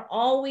 Tell them they're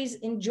always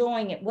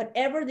enjoying it.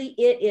 Whatever the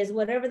it is,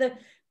 whatever the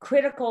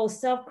critical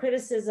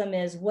self-criticism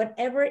is,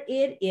 whatever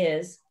it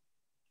is,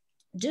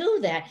 do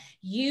that.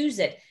 Use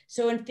it.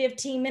 So in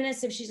 15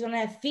 minutes, if she's going to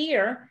have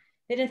fear,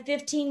 that in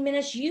 15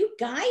 minutes, you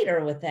guide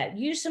her with that.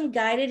 Use some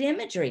guided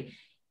imagery.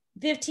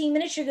 15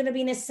 minutes, you're going to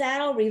be in a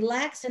saddle,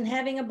 relaxed and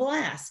having a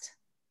blast.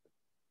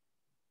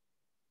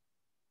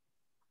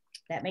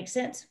 That makes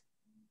sense?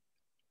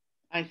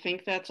 I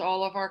think that's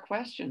all of our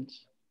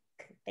questions.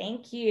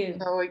 Thank you.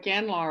 So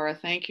again, Laura,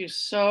 thank you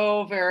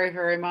so very,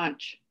 very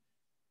much.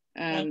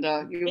 And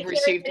you've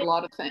received a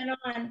lot of things.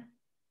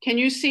 Can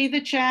you see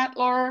the chat,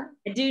 Laura?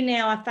 I do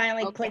now. I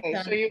finally clicked on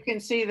it. So you can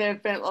see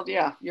that,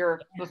 yeah,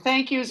 the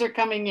thank yous are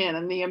coming in,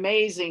 and the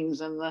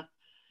amazings and the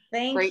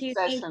great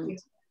sessions. Thank you.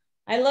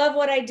 I love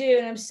what I do,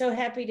 and I'm so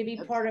happy to be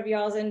part of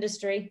y'all's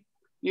industry.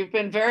 You've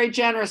been very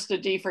generous to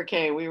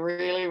D4K. We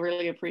really,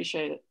 really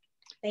appreciate it.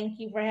 Thank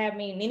you for having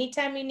me.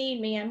 Anytime you need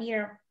me, I'm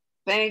here.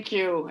 Thank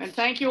you. And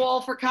thank you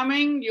all for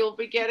coming. You'll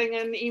be getting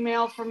an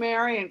email from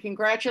Mary, and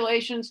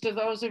congratulations to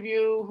those of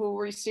you who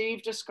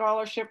received a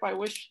scholarship. I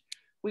wish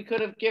we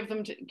could have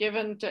given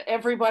to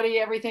everybody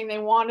everything they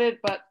wanted,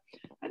 but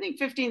I think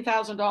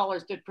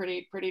 $15,000 did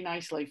pretty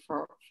nicely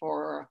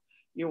for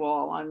you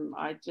all.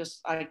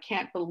 I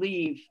can't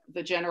believe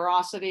the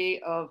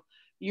generosity of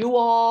you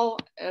all,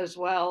 as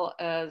well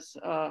as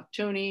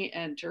Toonie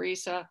and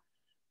Teresa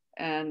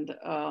and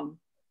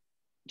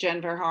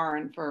Jen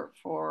Verharen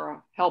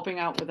for helping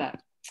out with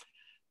that.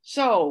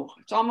 So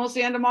it's almost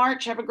the end of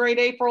March. Have a great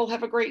April.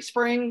 Have a great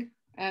spring.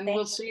 And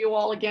we'll see you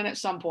all again at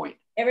some point.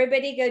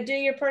 Everybody go do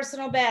your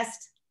personal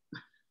best.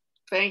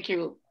 Thank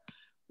you.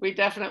 We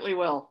definitely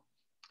will.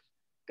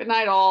 Good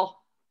night,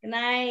 all. Good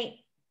night.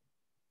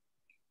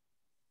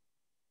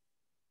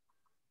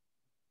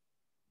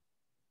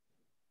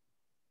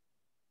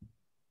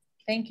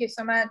 Thank you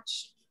so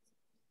much.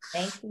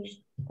 Thank you.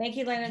 Thank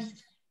you, Lennon.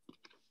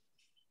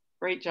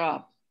 Great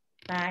job.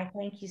 Bye.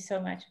 Thank you so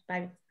much.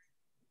 Bye.